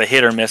that, like the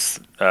hit or miss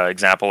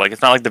example, like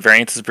it's not like the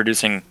variance is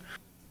producing,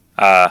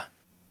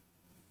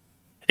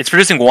 it's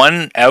producing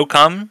one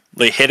outcome,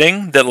 like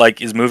hitting that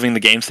like is moving the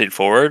game state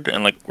forward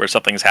and like where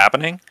something's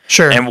happening.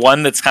 Sure. And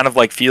one that's kind of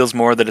like feels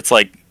more that it's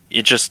like,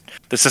 it just,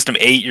 the system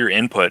ate your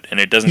input and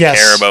it doesn't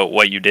care about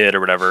what you did or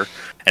whatever,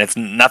 and it's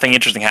nothing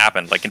interesting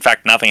happened. Like in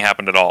fact, nothing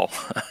happened at all.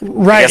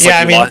 Right.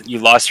 I mean, you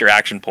lost your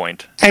action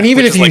point, and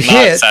even if you like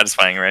hit, not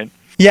satisfying, right?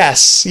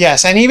 Yes,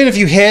 and even if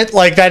you hit,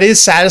 like that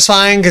is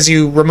satisfying because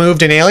you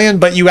removed an alien,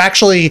 but you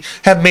actually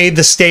have made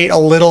the state a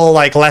little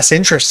like less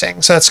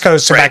interesting. So that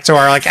goes back to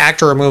our like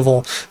actor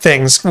removal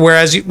things.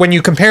 Whereas when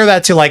you compare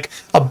that to like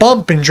a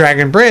bump in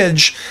Dragon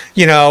Bridge,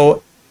 you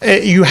know,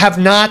 you have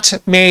not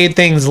made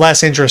things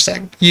less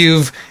interesting.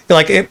 You've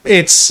like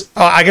it's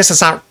I guess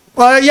it's not.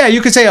 Well, yeah,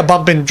 you could say a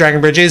bump in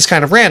Dragon Bridge is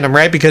kind of random,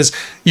 right? Because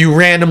you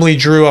randomly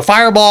drew a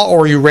fireball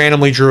or you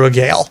randomly drew a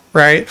gale,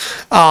 right?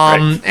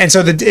 And so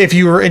if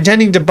you were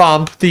intending to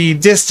bump, the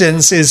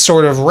distance is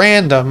sort of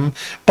random.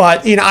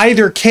 But in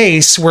either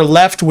case, we're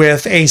left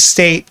with a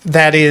state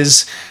that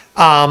is,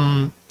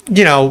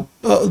 you know,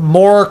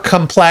 more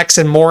complex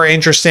and more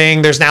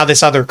interesting. There's now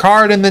this other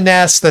card in the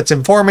nest that's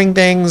informing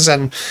things,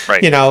 and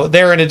you know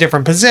they're in a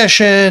different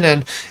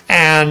position,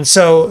 and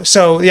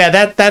so yeah,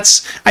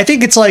 that's I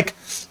think it's like.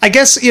 I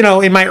guess, you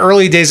know, in my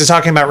early days of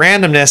talking about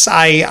randomness,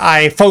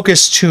 I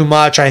focused too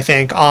much, I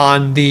think,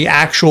 on the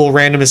actual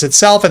randomness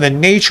itself and the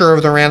nature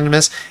of the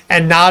randomness,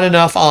 and not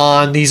enough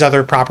on these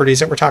other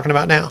properties that we're talking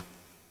about now.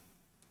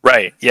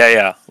 Right.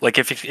 Yeah. Like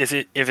if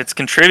it's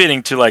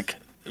contributing to like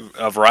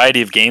a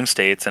variety of game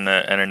states and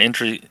an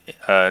entry,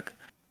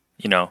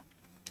 you know,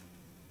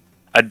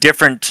 a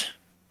different.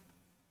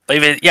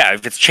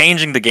 If it's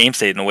changing the game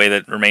state in a way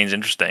that remains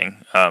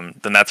interesting,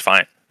 then that's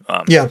fine.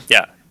 Yeah.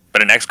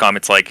 But in XCOM,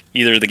 it's like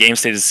either the game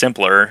state is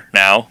simpler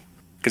now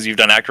because you've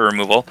done actor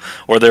removal,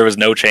 or there was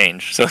no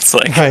change. So it's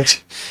like,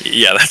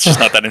 yeah, that's just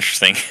not that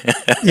interesting.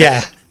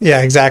 yeah,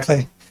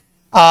 exactly.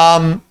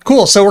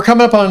 Cool. So we're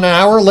coming up on an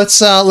hour. Let's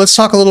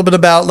talk a little bit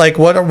about like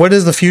what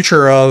is the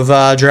future of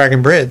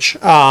Dragon Bridge.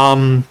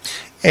 And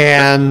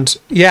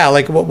yeah,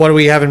 like what do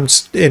we have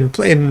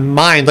in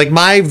mind? Like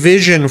my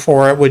vision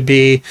for it would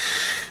be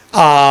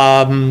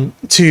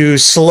to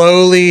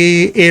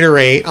slowly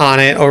iterate on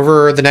it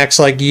over the next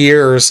like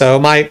year or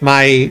so.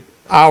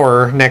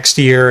 Our next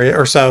year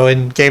or so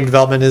in game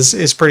development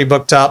is pretty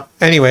booked up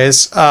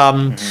anyways.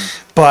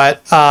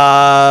 But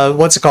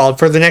what's it called?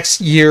 For the next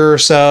year or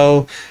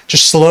so,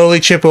 just slowly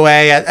chip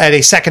away at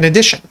a second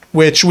edition,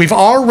 which we've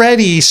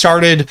already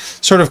started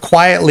sort of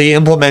quietly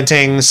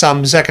implementing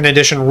some second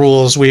edition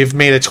rules. We've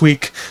made a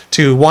tweak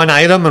to one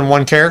item and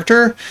one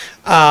character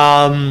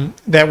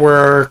that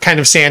were kind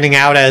of standing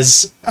out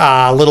as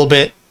a little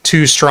bit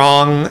too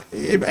strong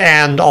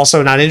and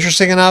also not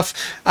interesting enough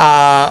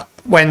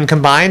when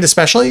combined,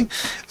 especially.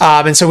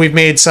 And so we've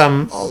made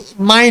some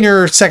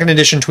minor second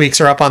edition tweaks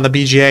are up on the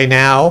BGA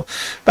now.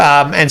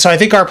 And so I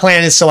think our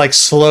plan is to like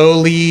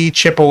slowly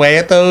chip away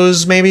at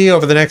those maybe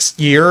over the next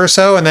year or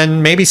so. And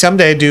then maybe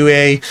someday do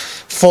a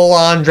full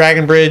on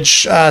Dragon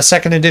Bridge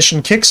second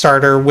edition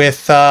Kickstarter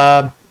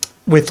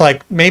with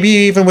like maybe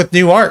even with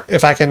new art,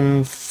 if I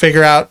can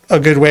figure out a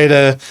good way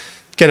to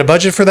get a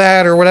budget for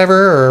that or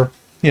whatever, or,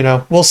 you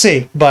know, we'll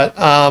see. But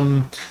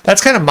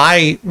that's kind of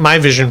my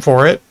vision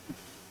for it.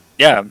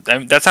 Yeah,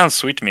 that sounds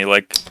sweet to me.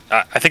 Like,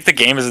 I think the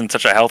game is in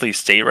such a healthy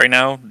state right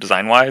now,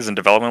 design-wise and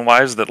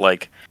development-wise, that,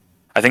 like,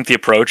 I think the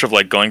approach of,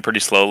 like, going pretty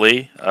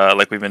slowly,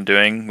 like we've been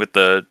doing with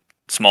the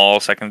small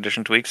second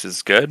edition tweaks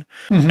is good.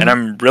 And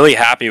I'm really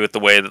happy with the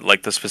way that,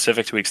 like, the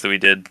specific tweaks that we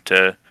did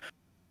to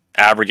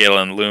Abigail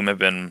and Loom have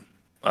been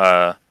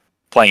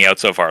playing out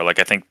so far. Like,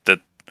 I think that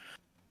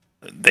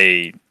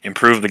they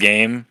improve the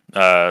game.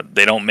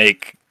 They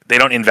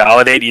don't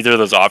invalidate either of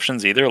those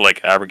options either. Like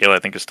Abigail, I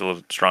think, is still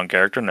a strong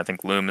character, and I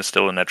think Loom is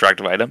still an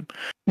attractive item.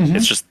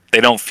 It's just they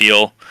don't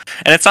feel,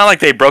 and it's not like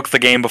they broke the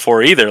game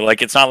before either.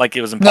 Like it's not like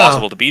it was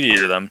impossible to beat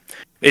either of them.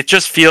 It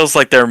just feels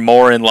like they're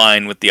more in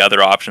line with the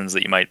other options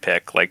that you might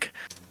pick. Like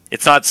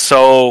it's not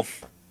so.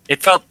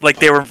 It felt like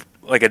they were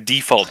like a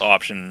default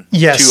option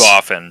too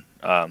often.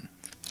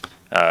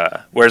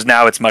 Whereas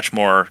now it's much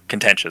more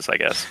contentious, I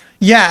guess.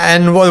 Yeah,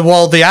 and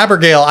well, the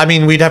Abigail, I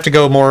mean, we'd have to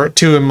go more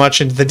too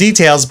much into the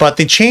details, but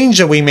the change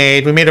that we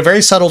made a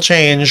very subtle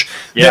change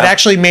that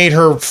actually made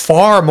her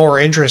far more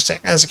interesting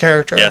as a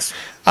character. Yes.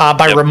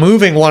 By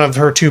removing one of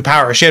her two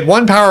powers. She had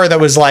one power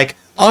that was like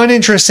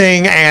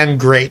uninteresting and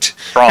great.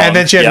 Wrong. And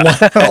then she had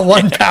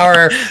one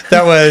power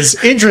that was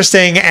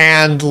interesting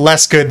and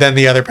less good than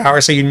the other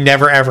power, so you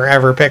never, ever,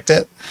 ever picked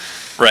it.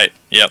 Right,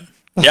 yep.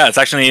 Yeah, it's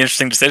actually an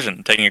interesting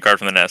decision, taking a card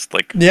from the nest.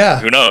 Like,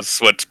 who knows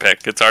what to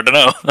pick? It's hard to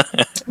know.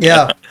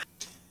 Yeah.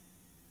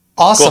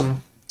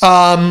 Awesome.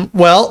 Cool.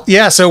 Well,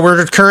 yeah, so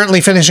we're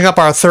currently finishing up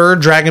our third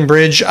Dragon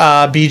Bridge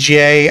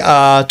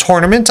BGA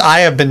tournament. I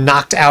have been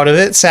knocked out of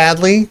it,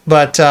 sadly,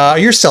 but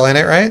you're still in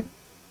it, right?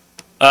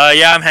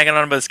 Yeah, I'm hanging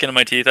on by the skin of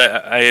my teeth.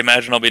 I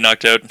imagine I'll be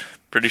knocked out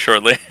pretty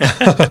shortly.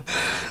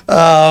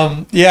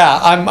 Yeah,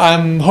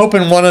 I'm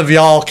hoping one of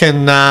y'all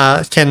can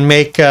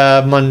make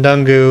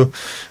Mundungu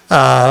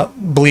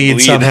bleed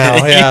somehow.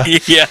 Yeah,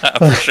 yeah,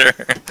 for sure.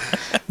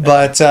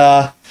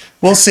 But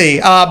we'll see.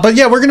 But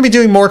yeah, we're going to be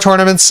doing more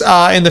tournaments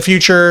in the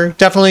future.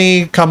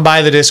 Definitely come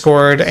by the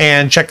Discord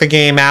and check the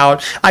game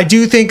out. I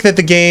do think that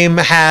the game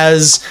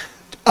has,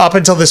 up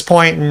until this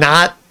point,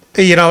 not,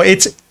 you know,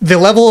 it's the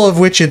level of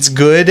which it's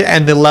good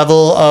and the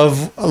level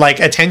of like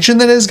attention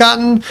that it has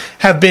gotten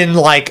have been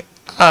like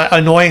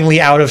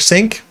annoyingly out of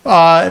sync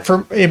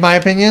in my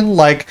opinion.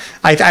 Like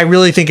I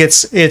really think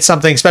it's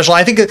something special.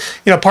 I think, you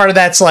know, part of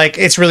that's like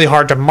it's really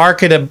hard to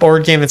market a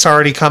board game that's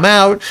already come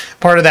out.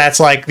 Part of that's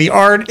like the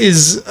art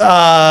is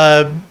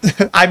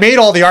I made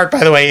all the art,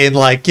 by the way, in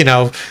like, you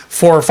know,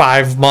 4 or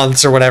 5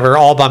 months or whatever,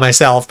 all by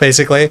myself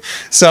basically.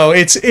 So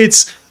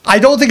it's I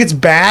don't think it's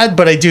bad,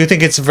 but I do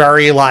think it's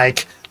very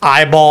like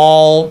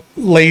eyeball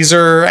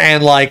laser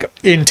and like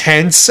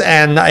intense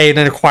and an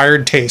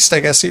acquired taste, I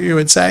guess you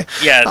would say.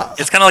 Yeah,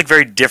 it's kind of like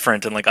very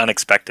different and like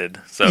unexpected.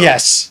 So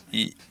yes,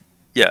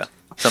 yeah,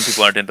 some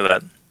people aren't into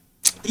that.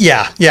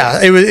 Yeah,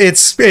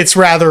 it's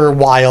rather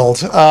wild.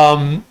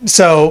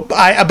 So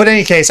but in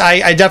any case,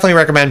 I definitely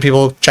recommend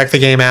people check the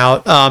game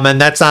out. And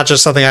that's not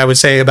just something I would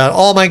say about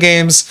all my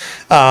games.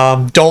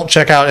 Don't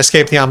check out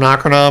Escape the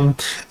Omnocronum.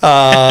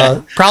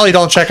 Probably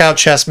don't check out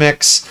Chess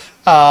Mix.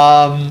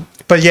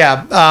 But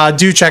yeah,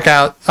 do check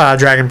out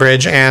Dragon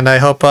Bridge, and I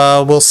hope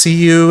we'll see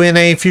you in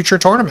a future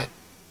tournament.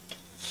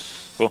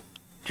 Cool.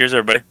 Cheers,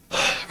 everybody.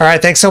 All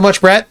right, thanks so much,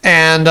 Brett,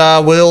 and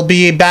we'll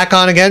be back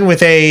on again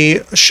with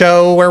a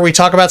show where we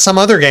talk about some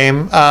other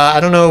game. I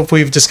don't know if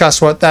we've discussed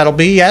what that'll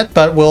be yet,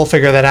 but we'll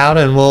figure that out,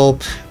 and we'll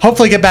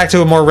hopefully get back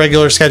to a more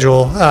regular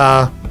schedule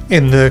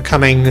in the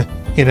coming,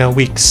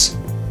 weeks.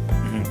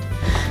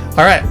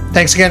 All right,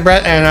 thanks again,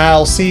 Brett, and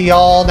I'll see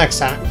y'all next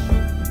time.